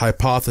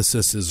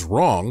hypothesis is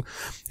wrong,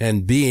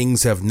 and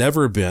beings have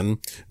never been,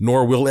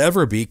 nor will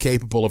ever be,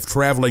 capable of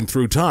traveling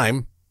through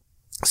time,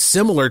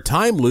 similar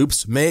time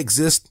loops may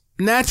exist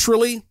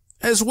naturally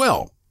as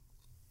well.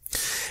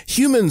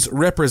 Humans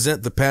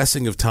represent the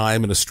passing of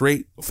time in a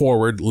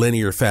straightforward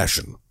linear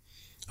fashion.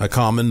 A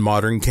common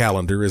modern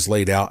calendar is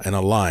laid out in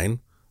a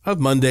line of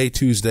Monday,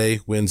 Tuesday,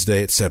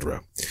 Wednesday,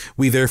 etc.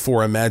 We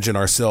therefore imagine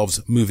ourselves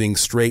moving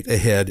straight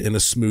ahead in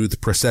a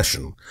smooth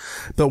procession.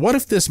 But what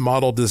if this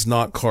model does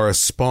not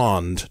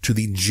correspond to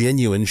the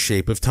genuine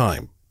shape of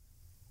time?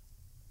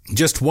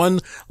 Just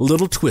one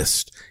little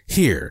twist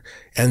here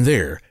and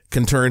there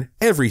can turn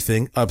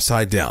everything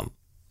upside down.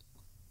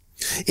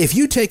 If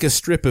you take a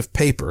strip of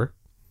paper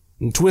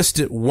and twist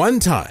it one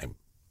time,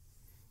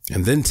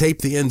 and then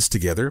tape the ends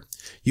together,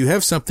 you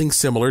have something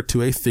similar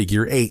to a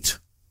figure 8.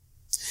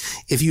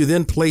 If you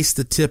then place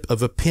the tip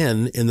of a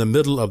pen in the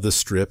middle of the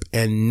strip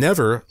and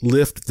never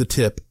lift the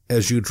tip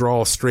as you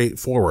draw straight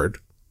forward,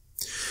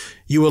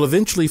 you will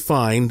eventually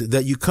find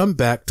that you come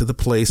back to the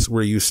place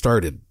where you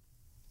started.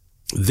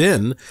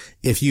 Then,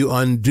 if you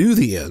undo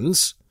the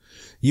ends,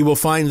 you will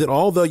find that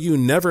although you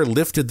never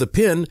lifted the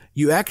pen,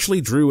 you actually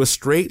drew a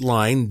straight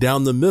line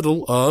down the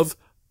middle of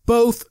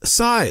both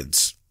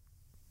sides.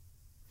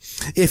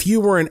 If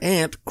you were an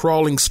ant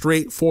crawling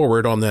straight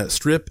forward on that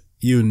strip,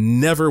 you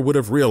never would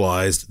have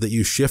realized that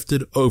you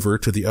shifted over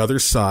to the other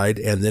side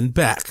and then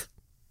back.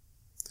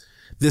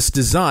 This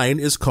design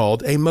is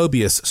called a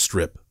Mobius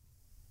strip.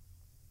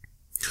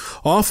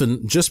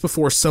 Often, just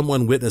before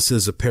someone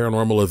witnesses a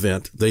paranormal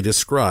event, they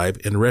describe,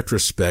 in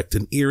retrospect,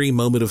 an eerie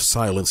moment of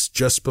silence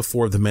just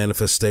before the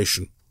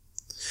manifestation.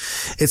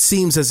 It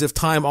seems as if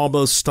time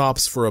almost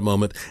stops for a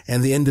moment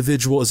and the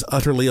individual is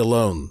utterly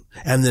alone.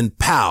 And then,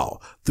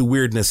 pow, the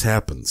weirdness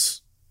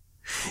happens.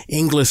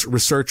 English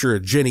researcher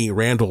Jenny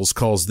Randles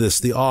calls this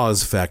the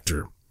Oz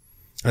factor,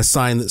 a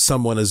sign that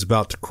someone is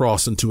about to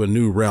cross into a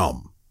new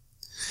realm.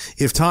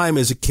 If time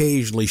is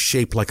occasionally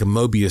shaped like a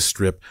Mobius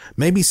strip,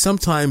 maybe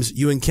sometimes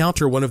you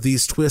encounter one of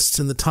these twists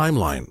in the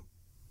timeline.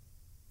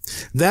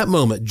 That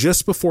moment,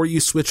 just before you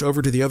switch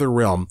over to the other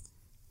realm,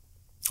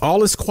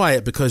 all is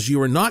quiet because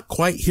you are not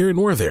quite here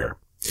nor there.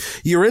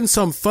 You're in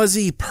some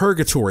fuzzy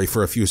purgatory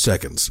for a few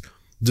seconds,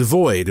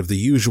 devoid of the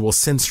usual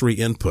sensory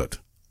input.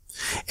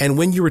 And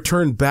when you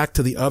return back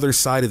to the other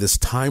side of this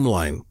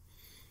timeline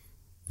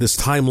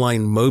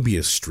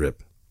Mobius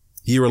strip,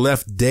 you are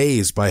left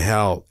dazed by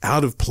how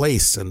out of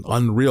place and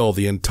unreal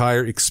the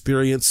entire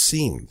experience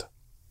seemed.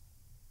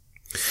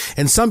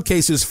 In some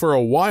cases, for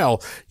a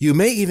while, you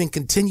may even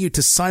continue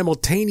to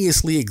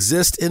simultaneously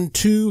exist in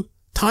two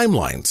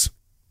timelines.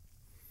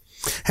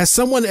 Has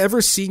someone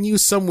ever seen you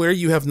somewhere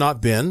you have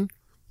not been,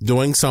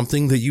 doing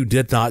something that you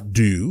did not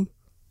do?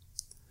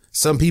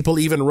 Some people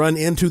even run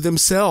into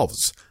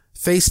themselves,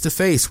 face to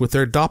face with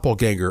their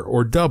doppelganger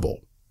or double.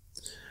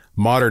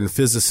 Modern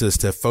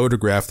physicists have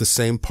photographed the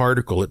same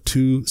particle at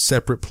two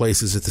separate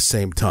places at the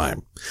same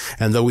time.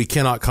 And though we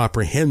cannot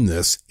comprehend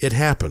this, it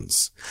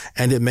happens,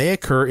 and it may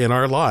occur in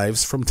our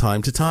lives from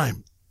time to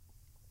time.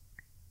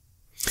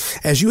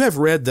 As you have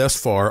read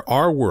thus far,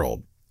 our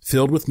world,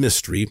 filled with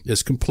mystery,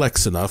 is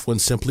complex enough when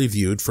simply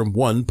viewed from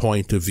one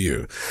point of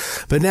view.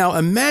 But now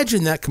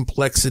imagine that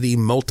complexity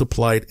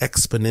multiplied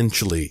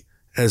exponentially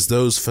as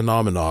those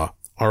phenomena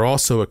are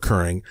also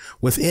occurring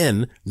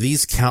within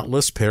these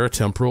countless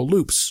paratemporal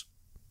loops.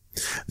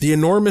 The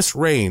enormous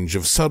range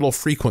of subtle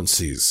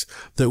frequencies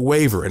that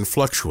waver and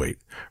fluctuate,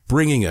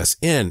 bringing us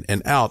in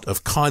and out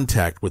of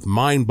contact with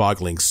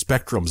mind-boggling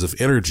spectrums of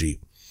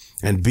energy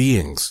and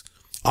beings,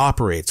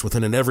 operates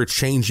within an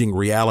ever-changing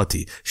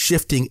reality,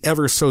 shifting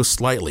ever so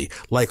slightly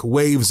like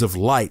waves of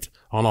light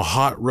on a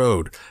hot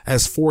road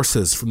as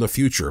forces from the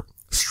future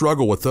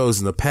struggle with those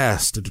in the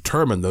past to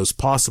determine those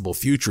possible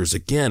futures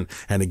again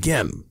and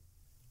again.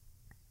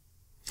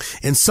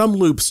 In some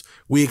loops,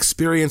 we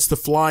experience the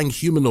flying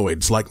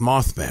humanoids like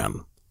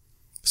Mothman.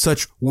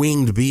 Such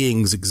winged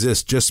beings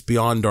exist just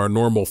beyond our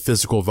normal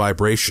physical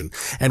vibration,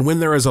 and when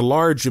there is a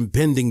large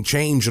impending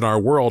change in our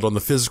world on the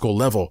physical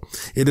level,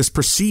 it is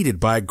preceded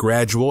by a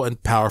gradual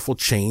and powerful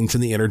change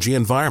in the energy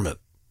environment.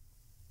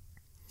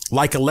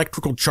 Like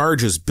electrical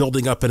charges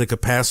building up in a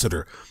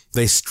capacitor,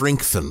 they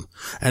strengthen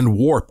and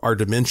warp our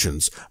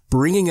dimensions,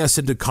 bringing us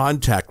into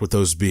contact with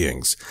those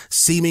beings,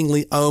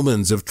 seemingly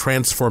omens of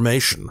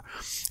transformation.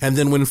 And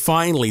then when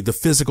finally the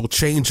physical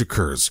change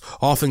occurs,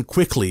 often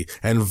quickly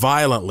and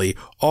violently,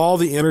 all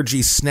the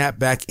energies snap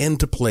back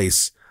into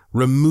place,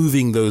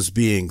 removing those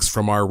beings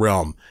from our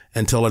realm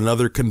until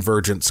another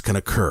convergence can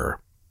occur.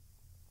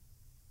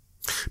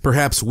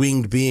 Perhaps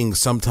winged beings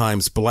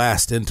sometimes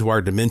blast into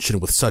our dimension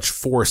with such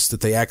force that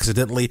they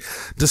accidentally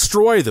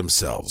destroy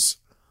themselves.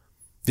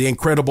 The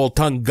incredible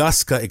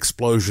Tunguska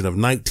explosion of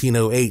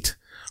 1908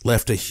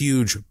 left a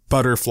huge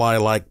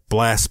butterfly-like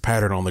blast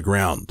pattern on the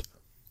ground,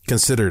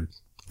 considered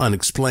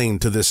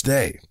unexplained to this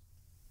day.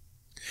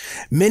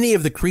 Many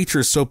of the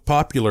creatures so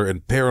popular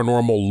in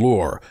paranormal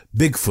lore,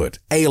 Bigfoot,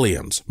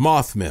 aliens,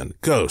 Mothmen,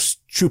 ghosts,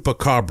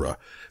 chupacabra,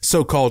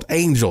 so-called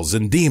angels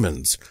and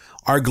demons,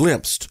 are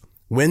glimpsed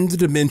when the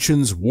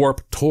dimensions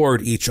warp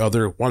toward each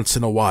other once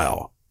in a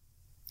while.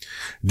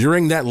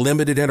 During that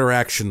limited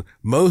interaction,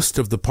 most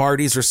of the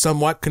parties are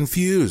somewhat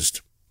confused,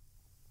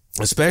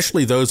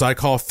 especially those I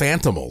call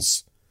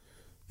phantomals,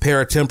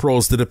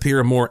 paratemporals that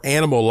appear more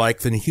animal-like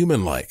than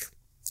human-like.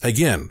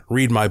 Again,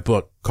 read my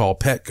book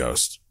called Pet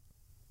Ghost.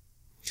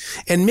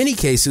 In many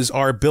cases,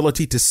 our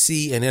ability to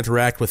see and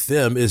interact with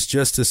them is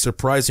just as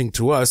surprising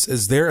to us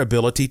as their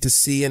ability to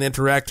see and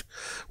interact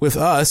with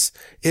us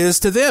is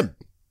to them.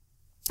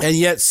 And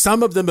yet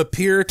some of them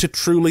appear to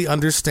truly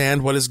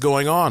understand what is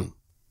going on.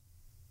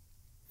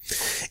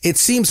 It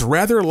seems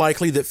rather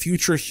likely that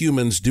future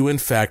humans do in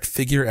fact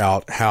figure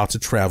out how to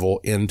travel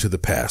into the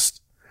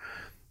past.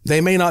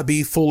 They may not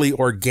be fully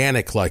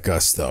organic like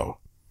us, though.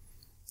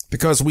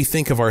 Because we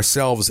think of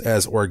ourselves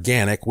as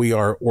organic, we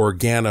are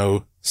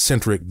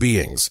organocentric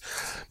beings.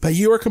 But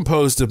you are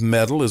composed of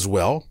metal as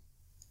well.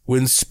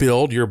 When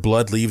spilled, your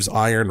blood leaves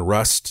iron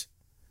rust.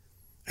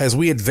 As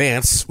we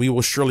advance, we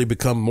will surely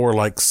become more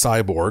like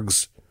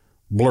cyborgs,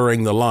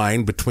 blurring the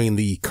line between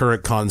the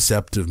current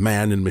concept of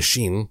man and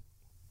machine.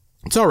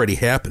 It's already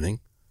happening.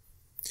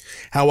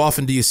 How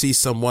often do you see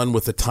someone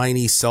with a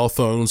tiny cell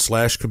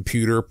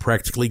phone/computer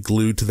practically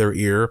glued to their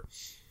ear?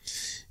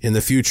 In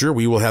the future,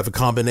 we will have a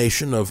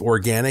combination of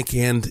organic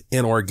and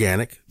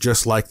inorganic,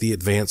 just like the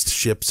advanced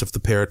ships of the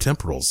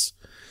paratemporals.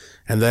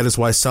 And that is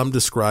why some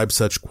describe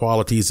such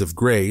qualities of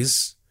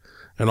grays,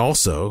 and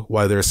also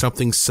why there is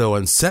something so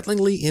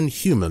unsettlingly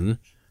inhuman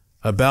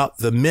about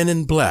the Men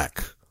in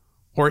Black,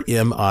 or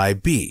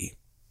MIB.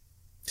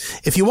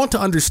 If you want to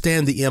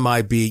understand the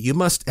MIB, you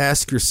must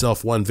ask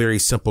yourself one very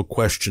simple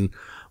question.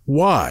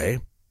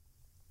 Why,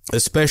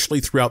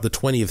 especially throughout the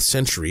 20th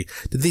century,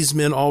 did these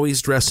men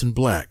always dress in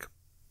black?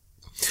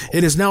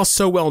 It is now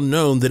so well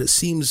known that it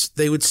seems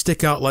they would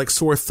stick out like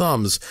sore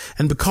thumbs,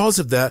 and because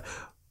of that,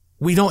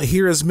 we don't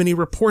hear as many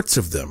reports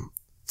of them.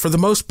 For the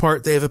most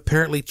part, they have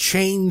apparently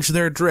changed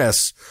their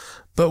dress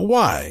But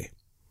why?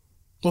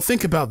 Well,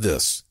 think about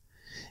this.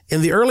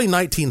 In the early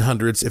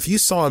 1900s, if you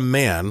saw a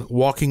man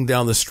walking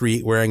down the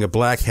street wearing a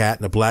black hat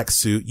and a black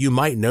suit, you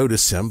might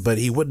notice him, but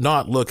he would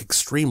not look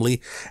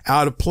extremely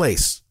out of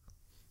place.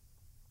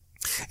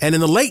 And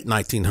in the late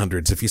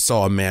 1900s, if you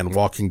saw a man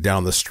walking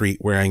down the street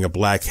wearing a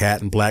black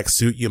hat and black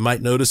suit, you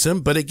might notice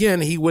him, but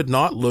again, he would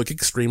not look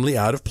extremely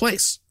out of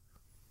place.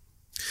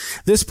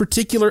 This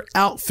particular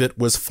outfit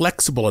was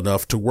flexible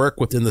enough to work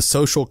within the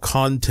social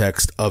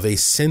context of a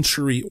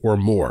century or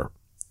more.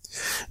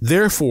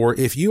 Therefore,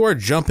 if you are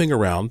jumping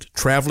around,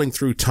 traveling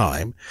through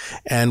time,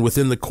 and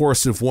within the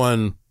course of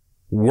one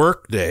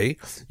workday,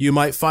 you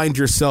might find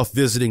yourself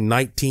visiting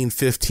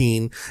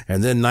 1915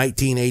 and then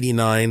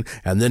 1989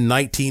 and then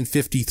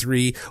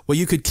 1953. Well,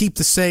 you could keep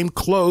the same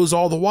clothes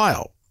all the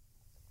while.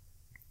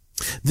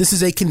 This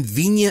is a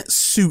convenient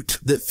suit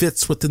that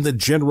fits within the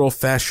general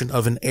fashion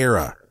of an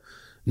era.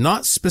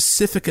 Not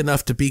specific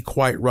enough to be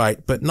quite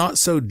right, but not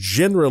so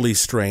generally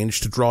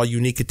strange to draw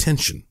unique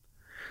attention.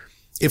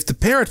 If the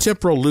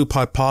paratemporal loop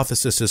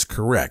hypothesis is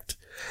correct,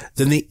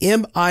 then the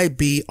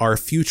MIB are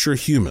future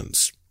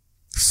humans,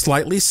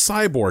 slightly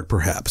cyborg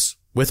perhaps,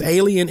 with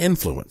alien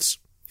influence,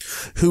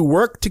 who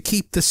work to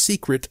keep the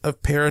secret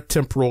of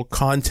paratemporal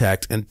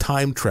contact and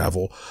time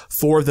travel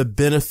for the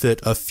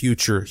benefit of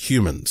future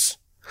humans.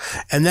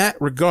 In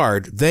that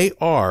regard, they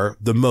are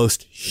the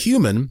most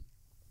human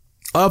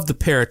of the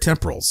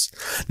paratemporals.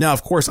 Now,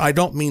 of course, I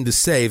don't mean to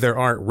say there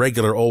aren't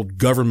regular old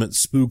government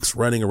spooks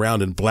running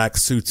around in black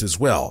suits as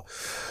well,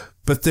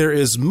 but there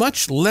is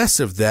much less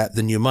of that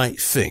than you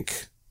might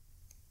think.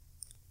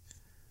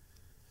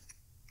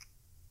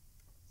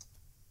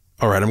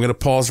 All right, I'm going to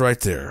pause right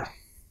there.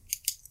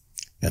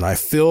 And I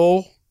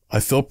feel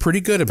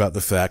pretty good about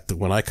the fact that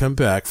when I come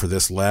back for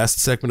this last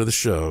segment of the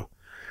show,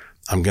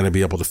 I'm going to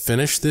be able to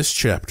finish this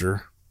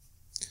chapter,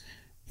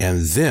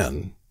 and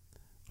then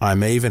I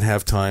may even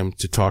have time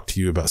to talk to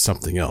you about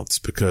something else,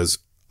 because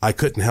I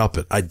couldn't help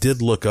it. I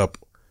did look up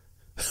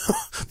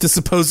the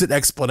supposed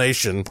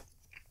explanation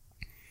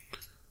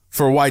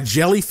for why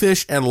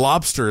jellyfish and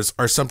lobsters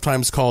are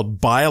sometimes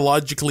called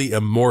biologically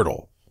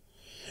immortal.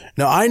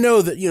 Now, I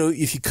know that,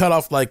 if you cut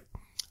off like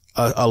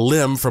a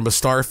limb from a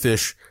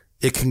starfish,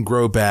 it can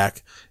grow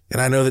back.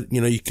 And I know that,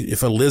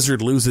 if a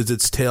lizard loses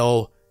its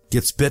tail,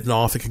 gets bitten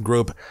off, it can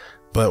grow back.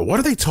 But what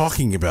are they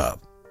talking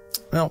about?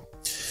 Well,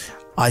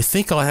 I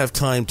think I'll have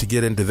time to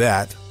get into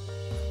that.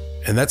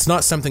 And that's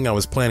not something I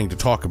was planning to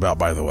talk about,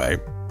 by the way,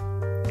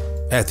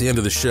 at the end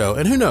of the show.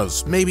 And who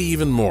knows, maybe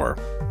even more.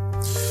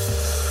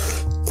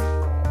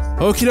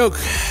 Okie doke.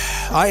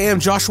 I am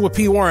Joshua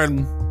P.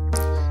 Warren.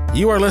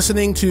 You are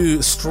listening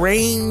to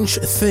Strange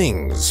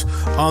Things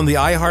on the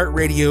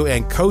iHeartRadio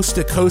and Coast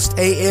to Coast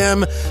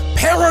AM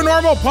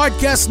Paranormal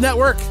Podcast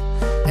Network.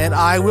 And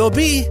I will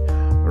be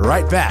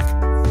right back.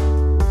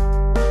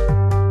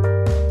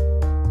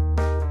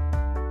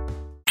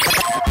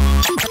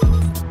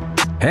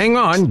 Hang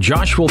on,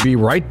 Josh will be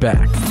right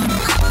back.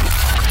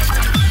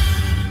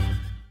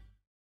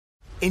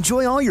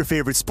 Enjoy all your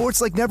favorite sports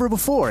like never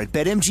before at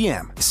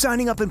BetMGM.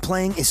 Signing up and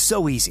playing is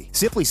so easy.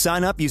 Simply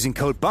sign up using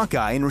code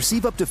Buckeye and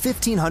receive up to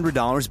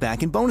 $1,500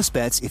 back in bonus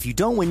bets if you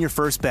don't win your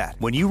first bet.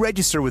 When you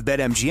register with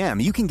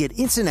BetMGM, you can get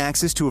instant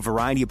access to a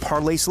variety of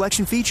parlay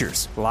selection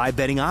features, live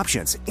betting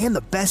options, and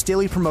the best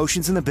daily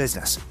promotions in the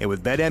business. And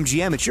with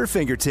BetMGM at your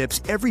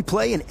fingertips, every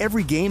play and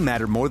every game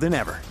matter more than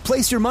ever.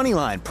 Place your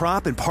moneyline,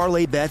 prop, and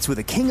parlay bets with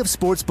the king of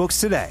sportsbooks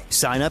today.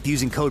 Sign up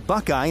using code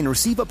Buckeye and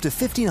receive up to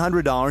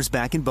 $1,500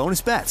 back in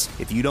bonus bets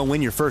if you don't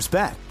win your first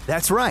bet.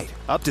 That's right,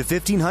 up to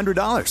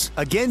 $1,500.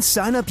 Again,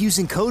 sign up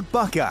using code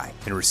Buckeye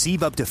and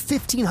receive up to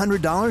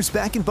 $1,500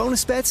 back in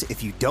bonus bets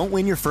if you don't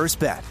win your first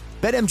bet.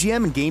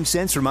 BetMGM and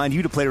GameSense remind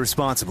you to play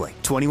responsibly.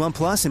 21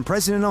 plus and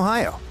present in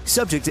Ohio.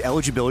 Subject to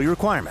eligibility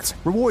requirements.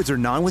 Rewards are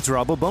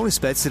non-withdrawable bonus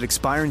bets that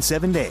expire in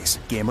 7 days.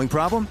 Gambling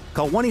problem?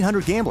 Call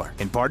 1-800-GAMBLER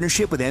in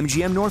partnership with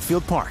MGM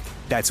Northfield Park.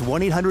 That's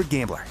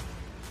 1-800-GAMBLER.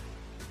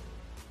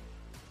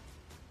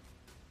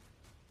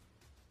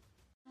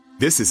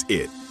 This is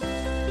it.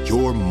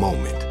 Your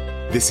moment.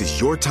 This is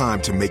your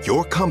time to make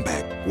your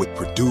comeback with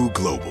Purdue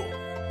Global.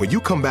 When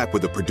you come back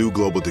with a Purdue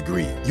Global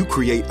degree, you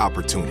create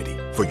opportunity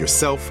for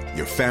yourself,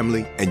 your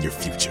family, and your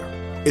future.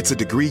 It's a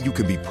degree you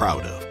can be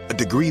proud of, a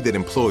degree that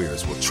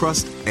employers will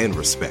trust and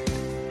respect.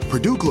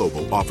 Purdue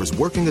Global offers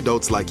working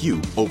adults like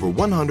you over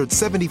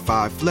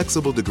 175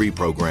 flexible degree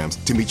programs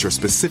to meet your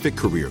specific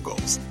career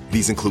goals.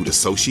 These include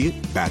associate,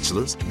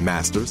 bachelor's,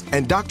 master's,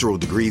 and doctoral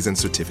degrees and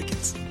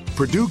certificates.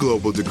 Purdue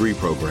Global degree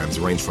programs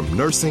range from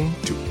nursing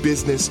to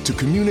business to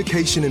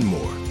communication and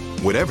more.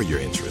 Whatever your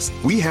interest,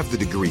 we have the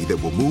degree that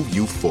will move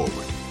you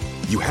forward.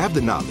 You have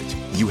the knowledge,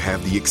 you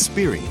have the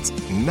experience.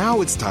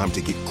 Now it's time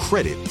to get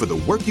credit for the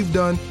work you've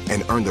done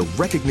and earn the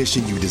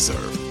recognition you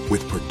deserve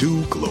with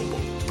Purdue Global,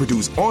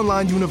 Purdue's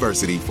online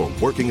university for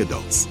working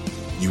adults.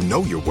 You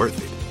know you're worth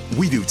it.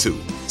 We do too.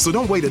 So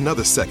don't wait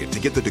another second to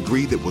get the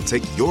degree that will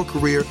take your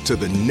career to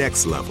the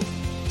next level.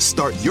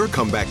 Start your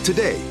comeback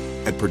today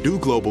at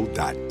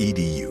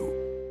purdueglobal.edu.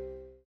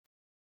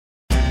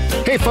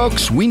 Hey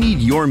folks, we need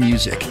your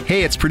music.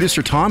 Hey, it's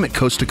producer Tom at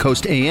Coast to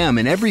Coast AM,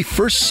 and every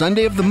first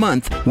Sunday of the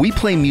month, we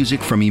play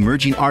music from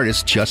emerging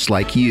artists just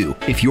like you.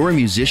 If you're a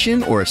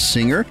musician or a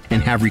singer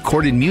and have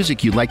recorded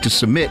music you'd like to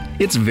submit,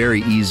 it's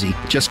very easy.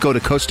 Just go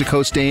to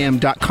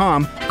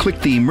coasttocoastam.com,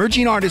 click the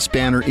Emerging Artists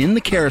banner in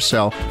the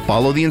carousel,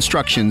 follow the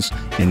instructions,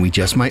 and we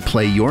just might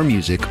play your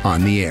music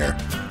on the air.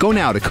 Go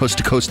now to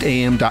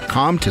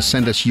coasttocoastam.com to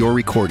send us your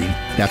recording.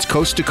 That's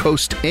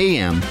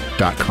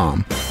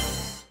coasttocoastam.com.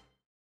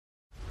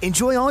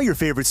 Enjoy all your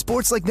favorite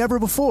sports like never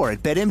before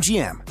at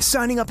BetMGM.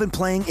 Signing up and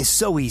playing is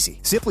so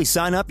easy. Simply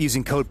sign up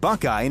using code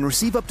Buckeye and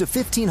receive up to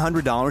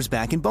 $1,500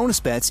 back in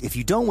bonus bets if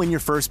you don't win your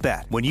first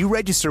bet. When you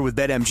register with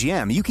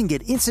BetMGM, you can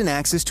get instant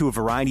access to a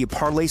variety of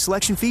parlay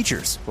selection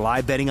features,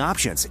 live betting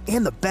options,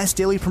 and the best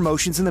daily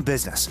promotions in the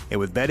business. And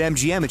with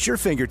BetMGM at your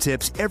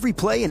fingertips, every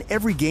play and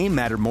every game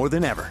matter more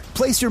than ever.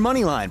 Place your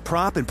moneyline,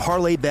 prop, and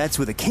parlay bets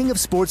with the king of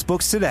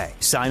sportsbooks today.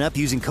 Sign up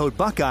using code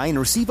Buckeye and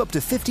receive up to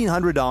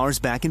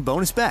 $1,500 back in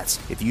bonus bets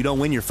if you don't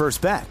win your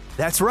first bet.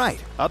 That's right,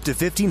 up to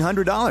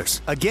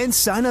 $1,500. Again,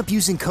 sign up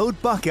using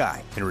code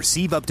Buckeye and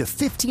receive up to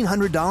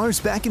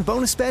 $1,500 back in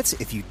bonus bets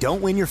if you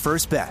don't win your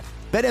first bet.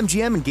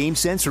 BetMGM and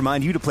GameSense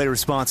remind you to play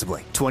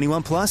responsibly.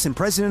 21 plus and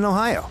present in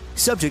Ohio.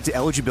 Subject to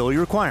eligibility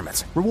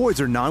requirements.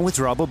 Rewards are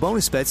non-withdrawable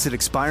bonus bets that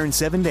expire in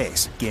 7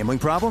 days. Gambling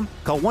problem?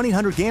 Call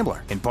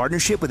 1-800-GAMBLER in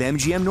partnership with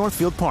MGM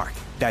Northfield Park.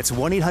 That's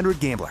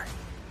 1-800-GAMBLER.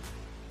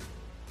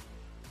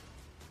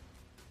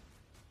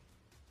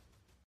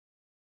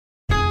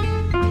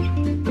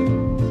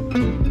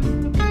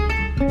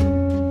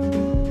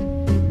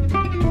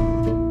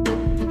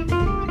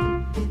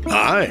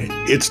 Hi,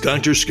 it's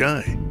Dr.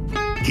 Sky.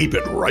 Keep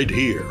it right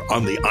here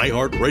on the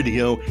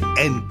iHeartRadio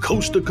and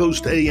Coast to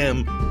Coast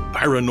AM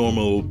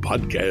Paranormal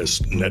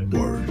Podcast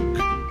Network.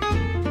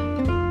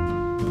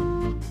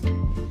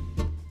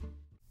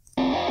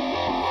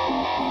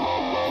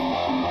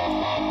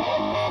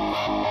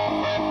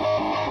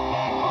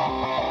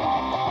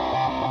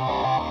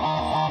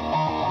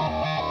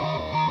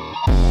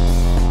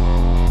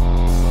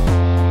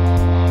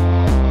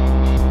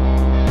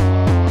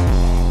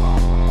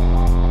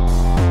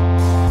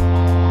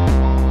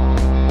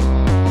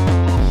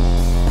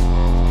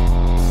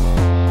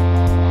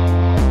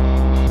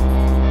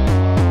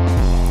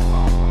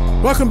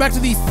 Welcome back to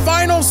the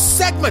final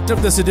segment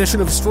of this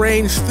edition of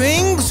Strange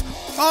Things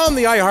on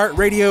the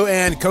iHeartRadio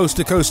and Coast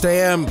to Coast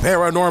AM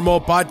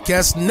Paranormal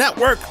Podcast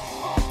Network.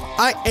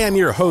 I am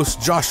your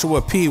host,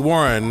 Joshua P.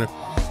 Warren.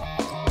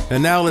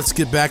 And now let's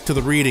get back to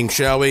the reading,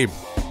 shall we?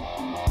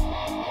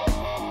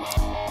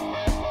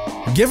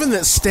 Given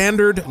that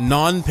standard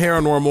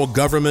non-paranormal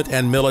government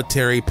and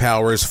military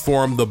powers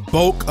form the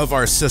bulk of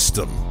our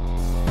system,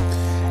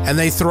 and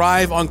they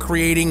thrive on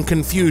creating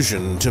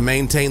confusion to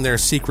maintain their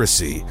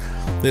secrecy,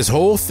 this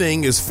whole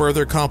thing is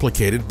further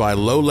complicated by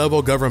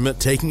low-level government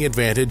taking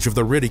advantage of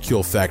the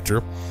ridicule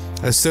factor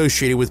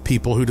associated with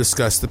people who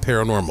discuss the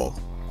paranormal.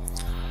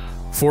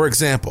 For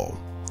example,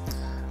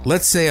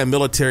 let's say a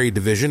military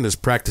division is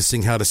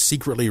practicing how to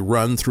secretly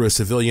run through a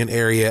civilian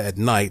area at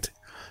night,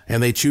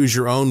 and they choose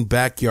your own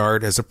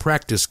backyard as a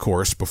practice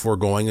course before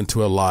going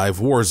into a live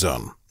war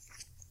zone.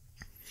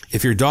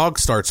 If your dog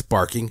starts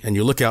barking and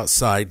you look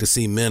outside to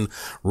see men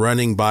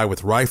running by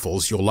with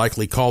rifles, you'll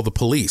likely call the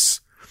police.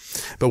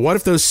 But what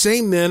if those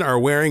same men are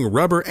wearing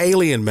rubber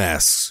alien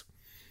masks?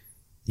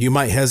 You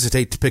might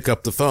hesitate to pick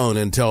up the phone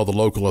and tell the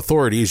local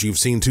authorities you've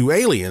seen 2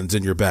 aliens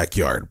in your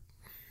backyard.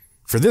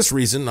 For this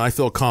reason, I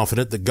feel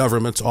confident that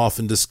governments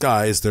often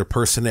disguise their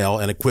personnel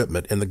and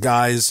equipment in the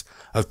guise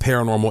of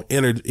paranormal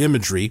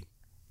imagery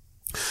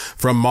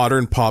from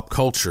modern pop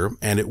culture,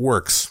 and it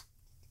works.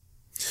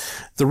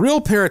 The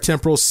real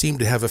paratemporals seem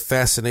to have a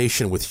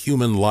fascination with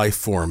human life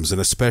forms and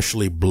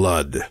especially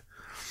blood.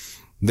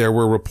 There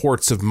were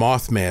reports of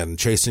Mothman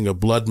chasing a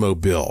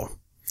bloodmobile.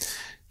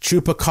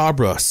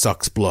 Chupacabra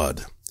sucks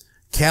blood.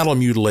 Cattle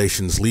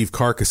mutilations leave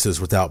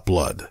carcasses without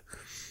blood.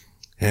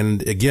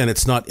 And again,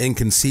 it's not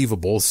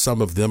inconceivable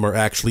some of them are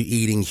actually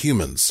eating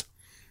humans.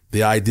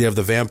 The idea of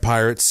the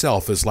vampire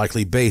itself is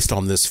likely based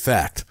on this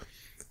fact.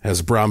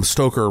 As Bram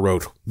Stoker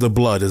wrote, "The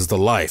blood is the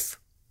life."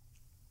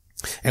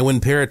 And when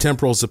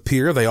paratemporals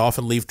appear, they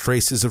often leave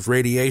traces of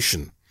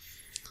radiation.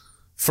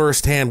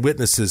 First-hand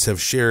witnesses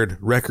have shared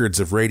records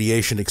of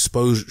radiation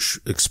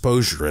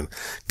exposure and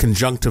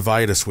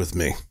conjunctivitis with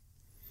me.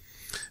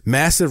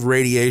 Massive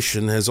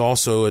radiation has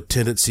also a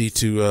tendency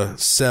to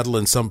settle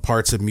in some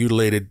parts of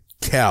mutilated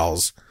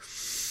cows.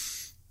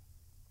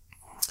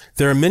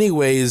 There are many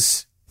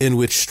ways in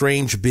which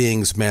strange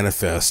beings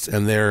manifest,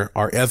 and there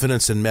are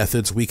evidence and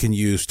methods we can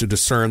use to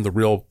discern the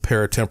real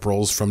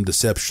paratemporals from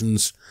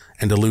deceptions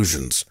and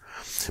illusions.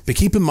 But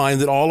keep in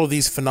mind that all of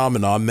these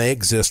phenomena may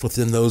exist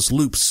within those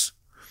loops,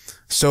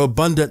 so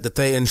abundant that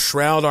they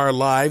enshroud our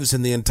lives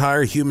and the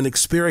entire human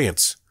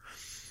experience.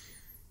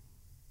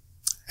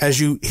 As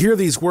you hear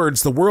these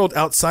words, the world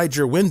outside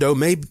your window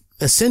may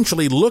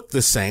essentially look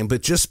the same,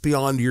 but just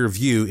beyond your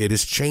view, it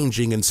is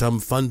changing in some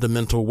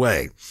fundamental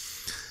way.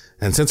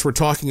 And since we're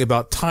talking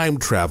about time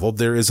travel,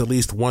 there is at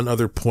least one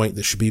other point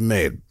that should be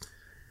made.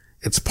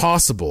 It's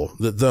possible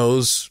that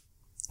those,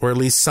 or at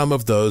least some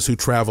of those who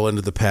travel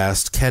into the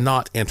past,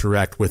 cannot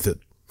interact with it.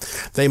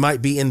 They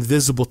might be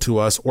invisible to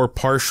us or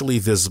partially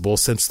visible,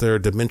 since their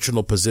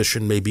dimensional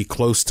position may be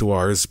close to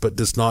ours but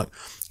does not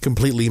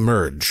completely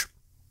merge.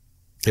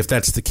 If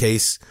that's the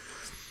case,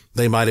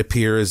 they might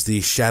appear as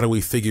the shadowy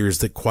figures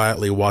that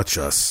quietly watch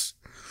us,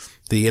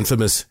 the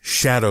infamous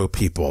shadow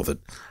people that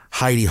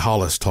Heidi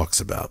Hollis talks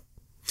about,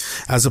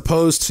 as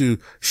opposed to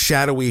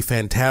shadowy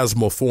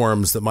phantasmal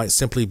forms that might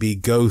simply be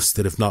ghosts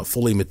that have not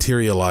fully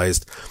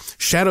materialized.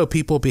 Shadow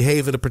people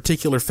behave in a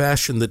particular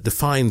fashion that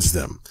defines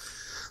them.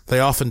 They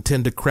often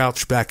tend to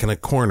crouch back in a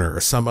corner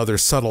or some other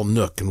subtle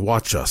nook and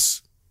watch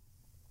us.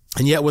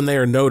 And yet when they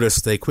are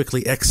noticed, they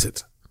quickly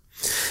exit.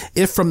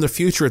 If from the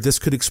future, this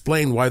could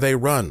explain why they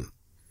run.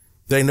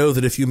 They know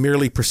that if you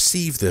merely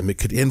perceive them, it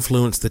could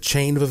influence the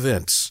chain of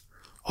events,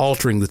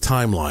 altering the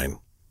timeline,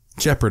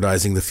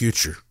 jeopardizing the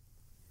future.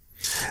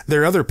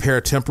 There are other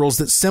paratemporals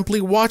that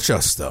simply watch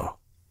us, though.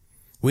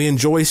 We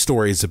enjoy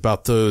stories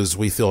about those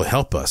we feel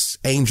help us,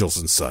 angels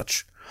and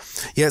such.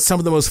 Yet some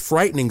of the most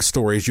frightening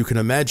stories you can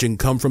imagine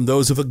come from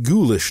those of a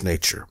ghoulish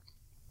nature.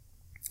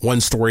 One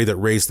story that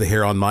raised the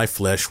hair on my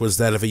flesh was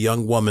that of a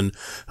young woman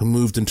who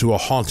moved into a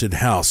haunted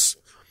house.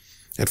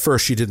 At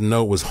first, she didn't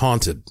know it was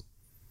haunted.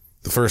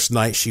 The first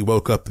night, she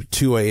woke up at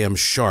 2 a.m.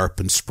 sharp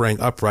and sprang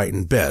upright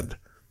in bed.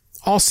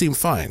 All seemed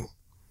fine.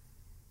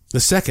 The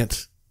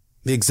second,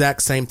 the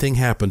exact same thing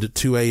happened at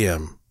 2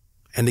 a.m.,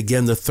 and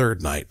again the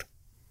third night.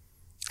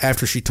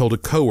 After she told a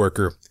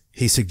coworker,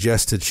 he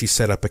suggested she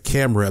set up a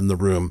camera in the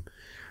room,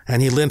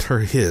 and he lent her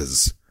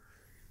his.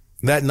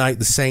 That night,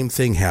 the same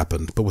thing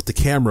happened, but with the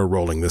camera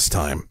rolling this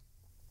time.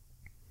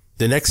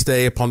 The next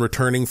day, upon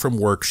returning from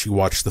work, she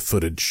watched the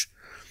footage.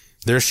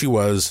 There she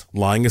was,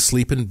 lying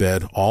asleep in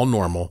bed, all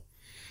normal,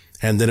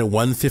 and then at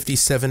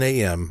 1:57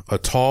 a.m., a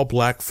tall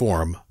black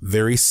form,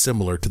 very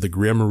similar to the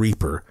Grim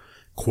Reaper,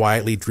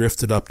 quietly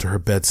drifted up to her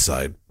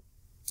bedside.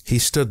 He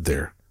stood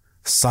there,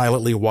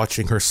 silently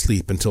watching her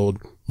sleep until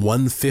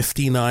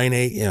 1:59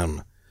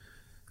 a.m.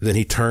 Then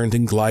he turned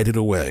and glided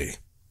away.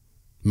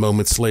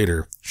 Moments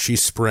later, she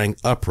sprang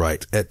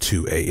upright at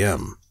 2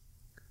 a.m.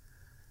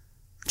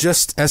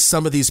 Just as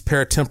some of these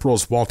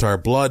paratemporals want our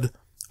blood,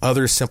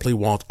 others simply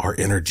want our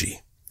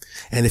energy.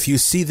 And if you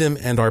see them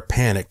and are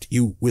panicked,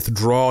 you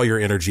withdraw your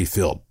energy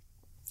field.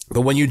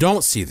 But when you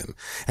don't see them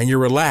and you're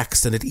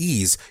relaxed and at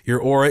ease, your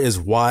aura is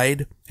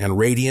wide and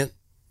radiant.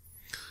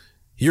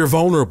 You're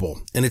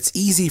vulnerable, and it's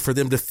easy for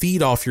them to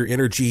feed off your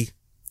energy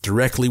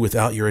directly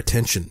without your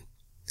attention.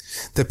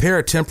 The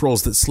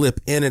paratemporals that slip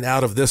in and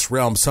out of this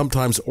realm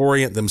sometimes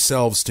orient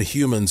themselves to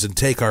humans and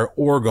take our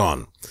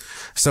orgone.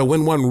 So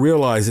when one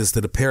realizes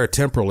that a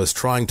paratemporal is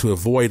trying to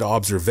avoid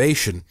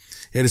observation,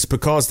 it is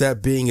because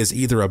that being is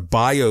either a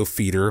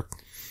biofeeder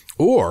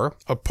or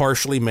a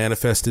partially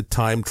manifested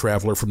time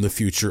traveler from the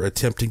future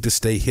attempting to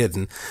stay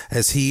hidden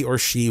as he or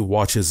she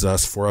watches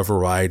us for a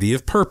variety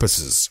of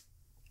purposes.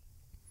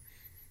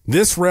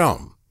 This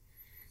realm,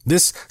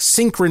 this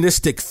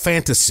synchronistic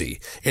fantasy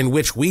in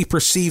which we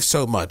perceive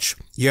so much,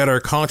 yet are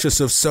conscious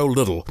of so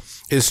little,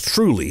 is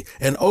truly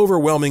an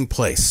overwhelming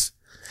place.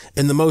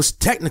 In the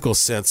most technical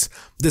sense,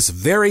 this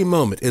very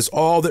moment is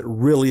all that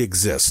really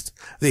exists,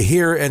 the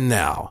here and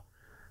now.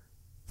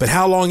 But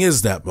how long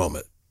is that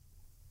moment?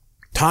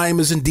 Time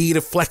is indeed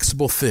a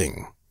flexible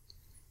thing.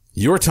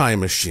 Your time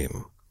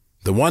machine,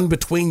 the one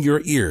between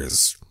your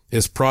ears,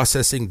 is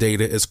processing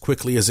data as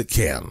quickly as it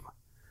can.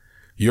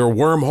 Your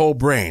wormhole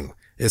brain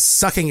is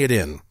sucking it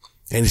in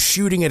and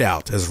shooting it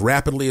out as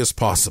rapidly as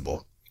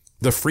possible,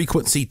 the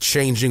frequency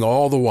changing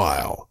all the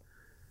while.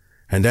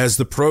 And as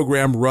the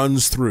program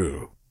runs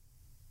through,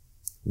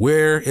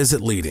 where is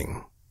it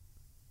leading?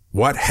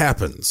 What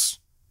happens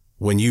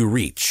when you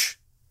reach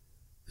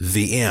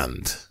the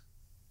end?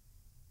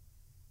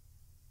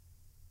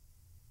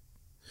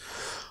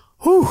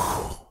 Whew.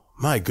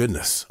 My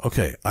goodness.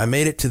 Okay, I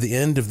made it to the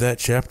end of that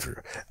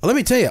chapter. Let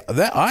me tell you,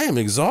 that I am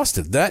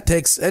exhausted.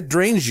 That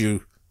drains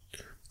you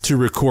to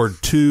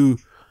record 2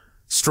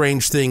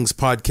 Strange Things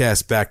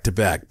podcasts back to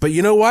back. But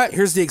you know what?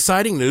 Here's the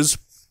exciting news.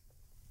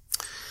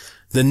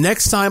 The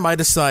next time I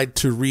decide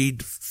to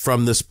read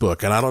from this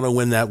book, and I don't know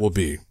when that will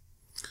be,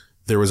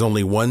 there was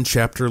only 1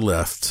 chapter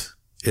left.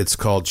 It's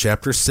called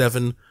Chapter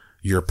 7,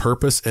 Your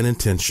Purpose and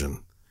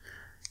Intention.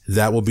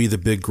 That will be the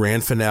big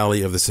grand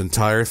finale of this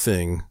entire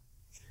thing.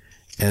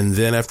 And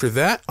then after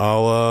that,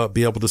 I'll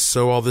be able to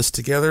sew all this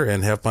together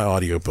and have my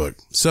audiobook.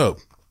 So,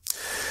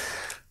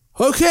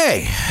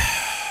 okay,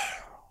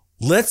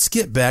 let's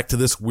get back to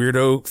this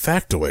weirdo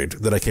factoid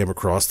that I came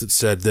across that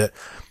said that,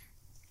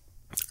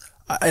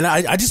 and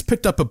I just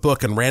picked up a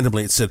book and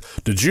randomly it said,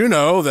 did you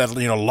know that,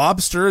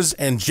 lobsters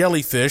and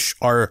jellyfish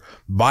are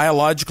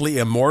biologically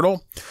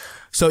immortal?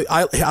 So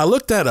I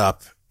looked that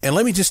up, and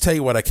let me just tell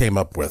you what I came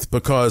up with,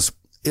 because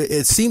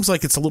it seems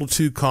like it's a little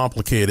too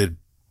complicated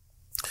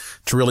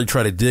to really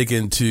try to dig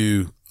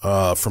into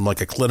from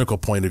like a clinical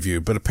point of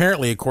view. But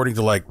apparently, according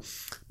to like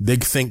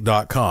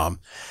bigthink.com,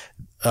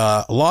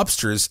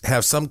 lobsters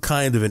have some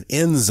kind of an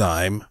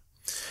enzyme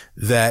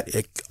that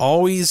it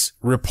always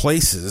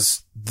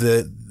replaces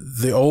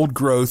the old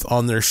growth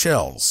on their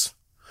shells.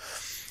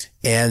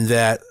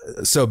 And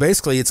so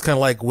basically it's kind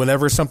of like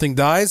whenever something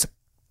dies,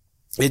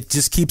 it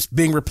just keeps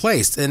being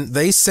replaced. And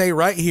they say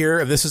right here,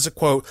 and this is a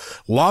quote,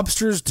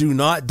 lobsters do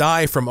not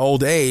die from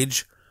old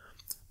age,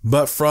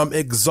 but from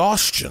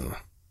exhaustion.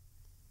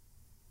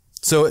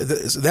 So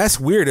that's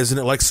weird, isn't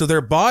it? Like, so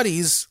their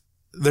bodies,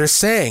 they're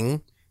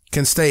saying,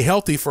 can stay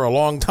healthy for a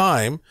long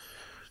time,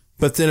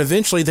 but then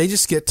eventually they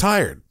just get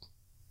tired.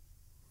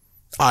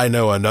 I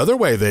know another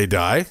way they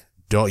die.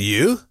 Don't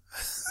you?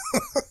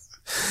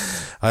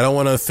 I don't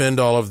want to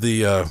offend all of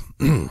the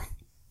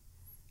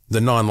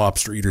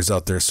non-lobster eaters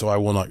out there, so I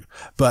will not,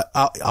 but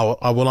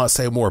I will not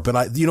say more.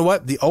 But you know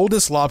what? The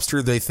oldest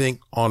lobster they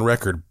think on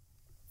record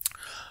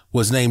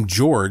was named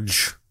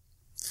George.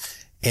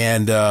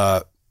 And,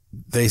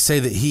 they say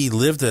that he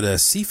lived at a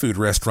seafood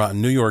restaurant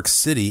in New York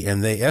City,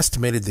 and they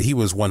estimated that he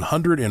was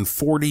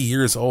 140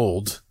 years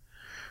old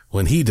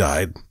when he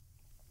died.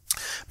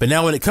 But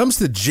now when it comes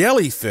to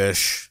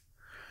jellyfish,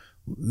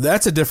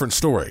 that's a different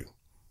story.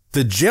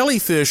 The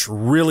jellyfish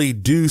really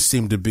do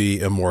seem to be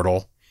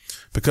immortal,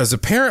 because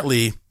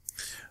apparently,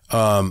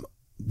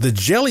 the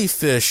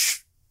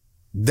jellyfish,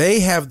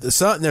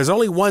 there's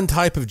only one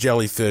type of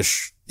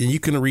jellyfish, and you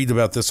can read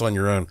about this on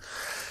your own.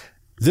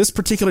 This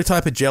particular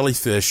type of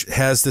jellyfish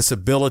has this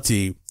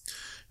ability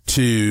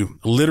to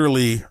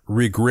literally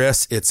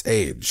regress its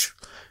age.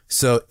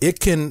 So it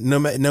can,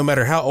 no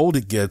matter how old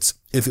it gets,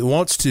 if it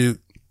wants to,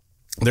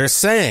 they're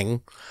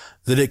saying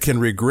that it can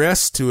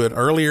regress to an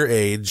earlier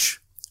age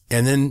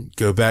and then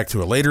go back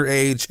to a later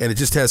age. And it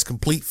just has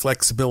complete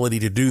flexibility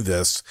to do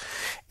this.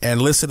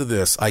 And listen to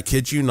this. I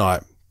kid you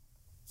not.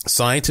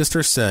 Scientists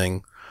are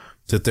saying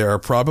that there are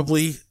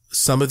probably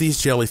some of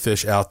these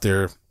jellyfish out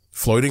there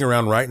floating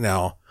around right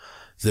now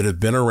that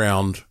have been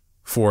around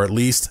for at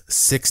least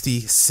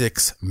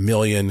 66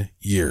 million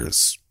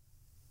years.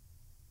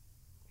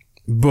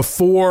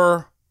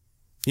 Before,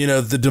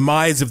 the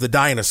demise of the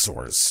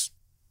dinosaurs.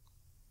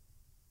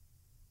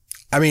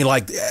 I mean,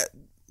 like,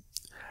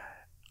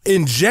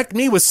 inject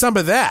me with some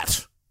of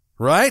that,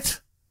 right?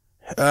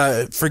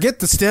 Forget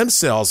the stem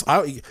cells.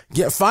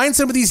 Find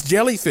some of these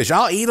jellyfish.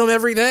 I'll eat them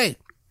every day.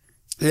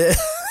 It's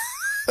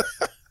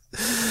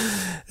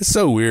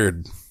so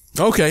weird.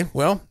 Okay,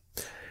 well,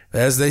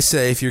 as they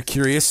say, if you're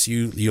curious,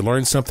 you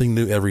learn something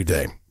new every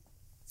day.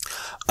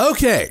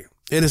 Okay,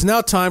 it is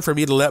now time for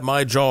me to let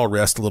my jaw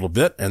rest a little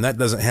bit, and that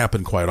doesn't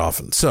happen quite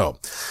often. So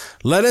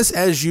let us,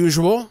 as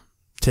usual,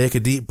 take a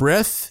deep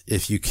breath.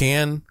 If you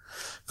can,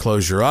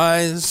 close your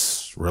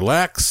eyes,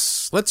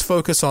 relax. Let's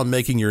focus on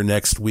making your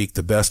next week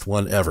the best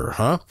one ever,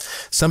 huh?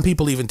 Some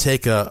people even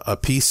take a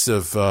piece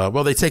of,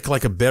 they take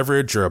like a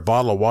beverage or a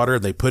bottle of water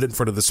and they put it in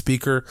front of the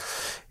speaker.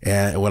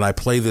 And when I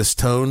play this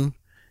tone,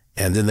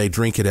 and then they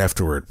drink it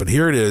afterward. But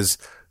here it is,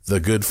 the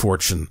good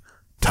fortune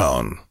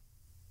tone.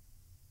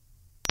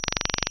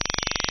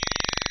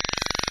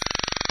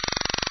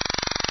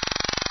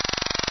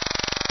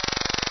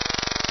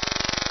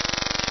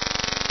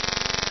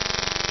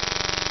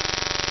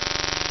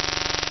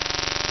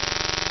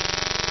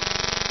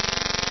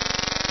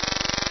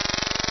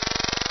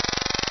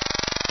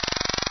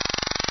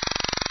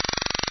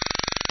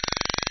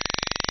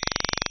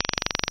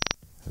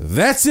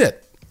 That's it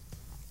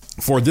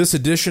for this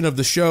edition of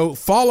the show.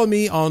 Follow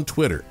me on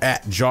Twitter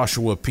at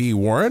Joshua P.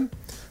 Warren.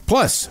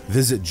 Plus,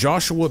 visit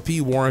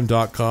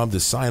joshuapwarren.com to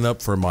sign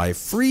up for my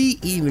free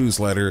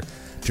e-newsletter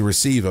to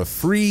receive a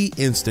free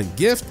instant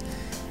gift,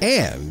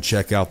 and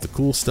check out the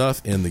cool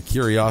stuff in the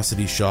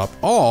Curiosity Shop,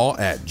 all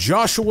at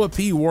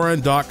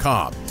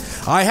joshuapwarren.com.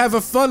 I have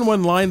a fun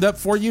one lined up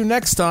for you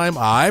next time,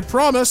 I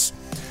promise.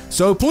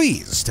 So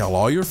please tell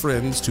all your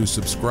friends to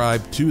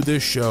subscribe to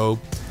this show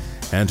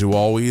and to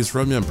always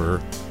remember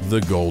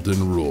the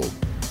golden rule.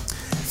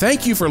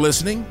 Thank you for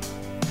listening.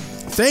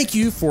 Thank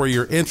you for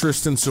your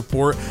interest and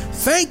support.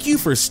 Thank you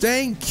for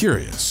staying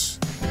curious.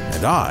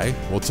 And I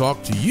will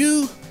talk to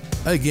you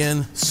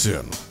again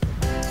soon.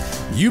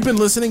 You've been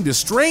listening to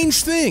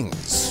Strange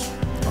Things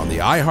on the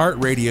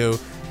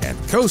iHeartRadio and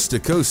Coast to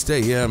Coast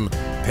AM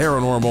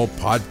Paranormal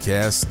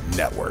Podcast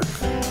Network.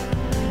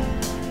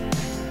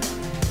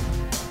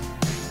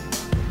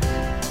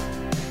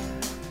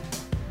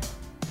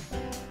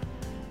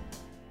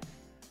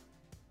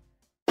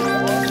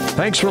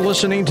 Thanks for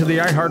listening to the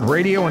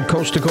iHeartRadio and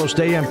Coast to Coast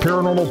AM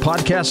Paranormal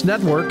Podcast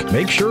Network.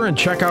 Make sure and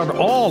check out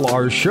all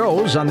our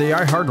shows on the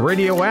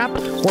iHeartRadio app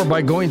or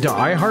by going to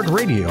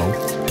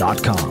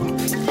iHeartRadio.com.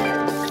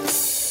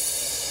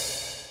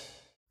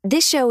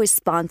 This show is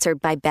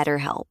sponsored by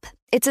BetterHelp.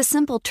 It's a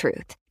simple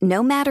truth.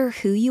 No matter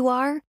who you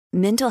are,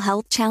 mental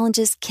health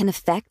challenges can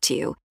affect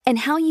you, and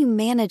how you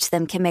manage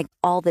them can make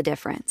all the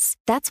difference.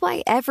 That's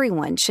why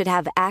everyone should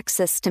have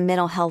access to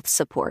mental health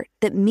support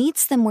that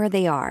meets them where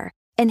they are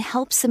and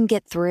helps them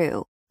get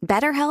through.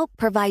 BetterHelp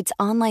provides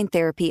online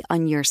therapy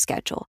on your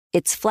schedule.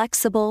 It's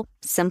flexible,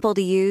 simple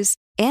to use,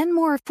 and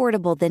more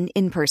affordable than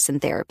in-person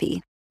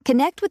therapy.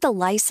 Connect with a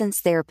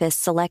licensed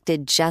therapist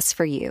selected just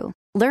for you.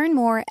 Learn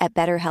more at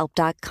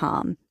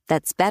BetterHelp.com.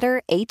 That's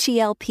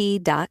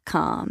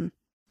betterhelp.com.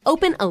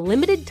 Open a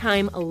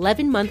limited-time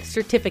 11-month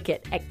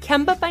certificate at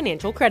Kemba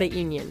Financial Credit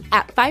Union.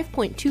 At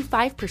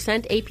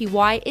 5.25%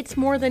 APY, it's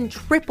more than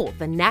triple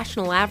the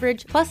national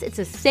average, plus it's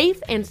a safe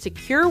and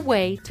secure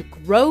way to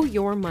grow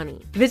your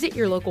money. Visit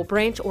your local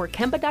branch or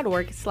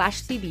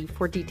kemba.org/CD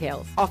for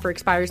details. Offer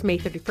expires May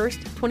 31st,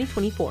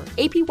 2024.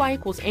 APY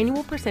equals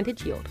annual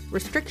percentage yield.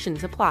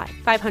 Restrictions apply.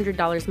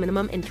 $500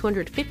 minimum and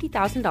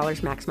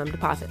 $250,000 maximum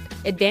deposit.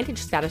 Advantage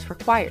status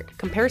required.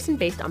 Comparison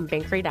based on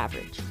bank rate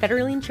average.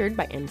 Federally insured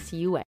by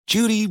NCUA.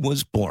 Judy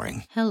was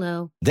boring.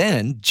 Hello.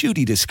 Then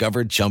Judy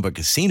discovered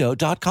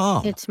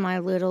ChumbaCasino.com. It's my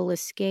little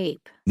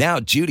escape. Now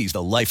Judy's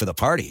the life of the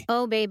party.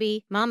 Oh,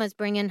 baby, mama's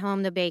bringing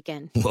home the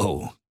bacon.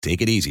 Whoa,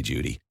 take it easy,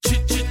 Judy.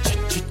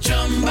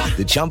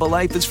 The Chumba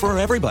life is for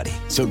everybody.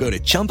 So go to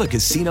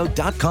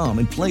ChumbaCasino.com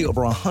and play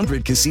over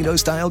 100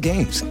 casino-style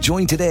games.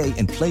 Join today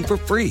and play for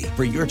free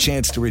for your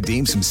chance to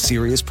redeem some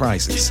serious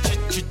prizes.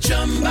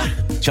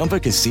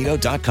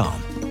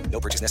 ChumbaCasino.com. No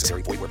purchase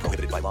necessary. Void where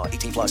prohibited by law.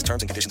 18+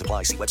 terms and conditions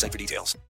apply. See website for details.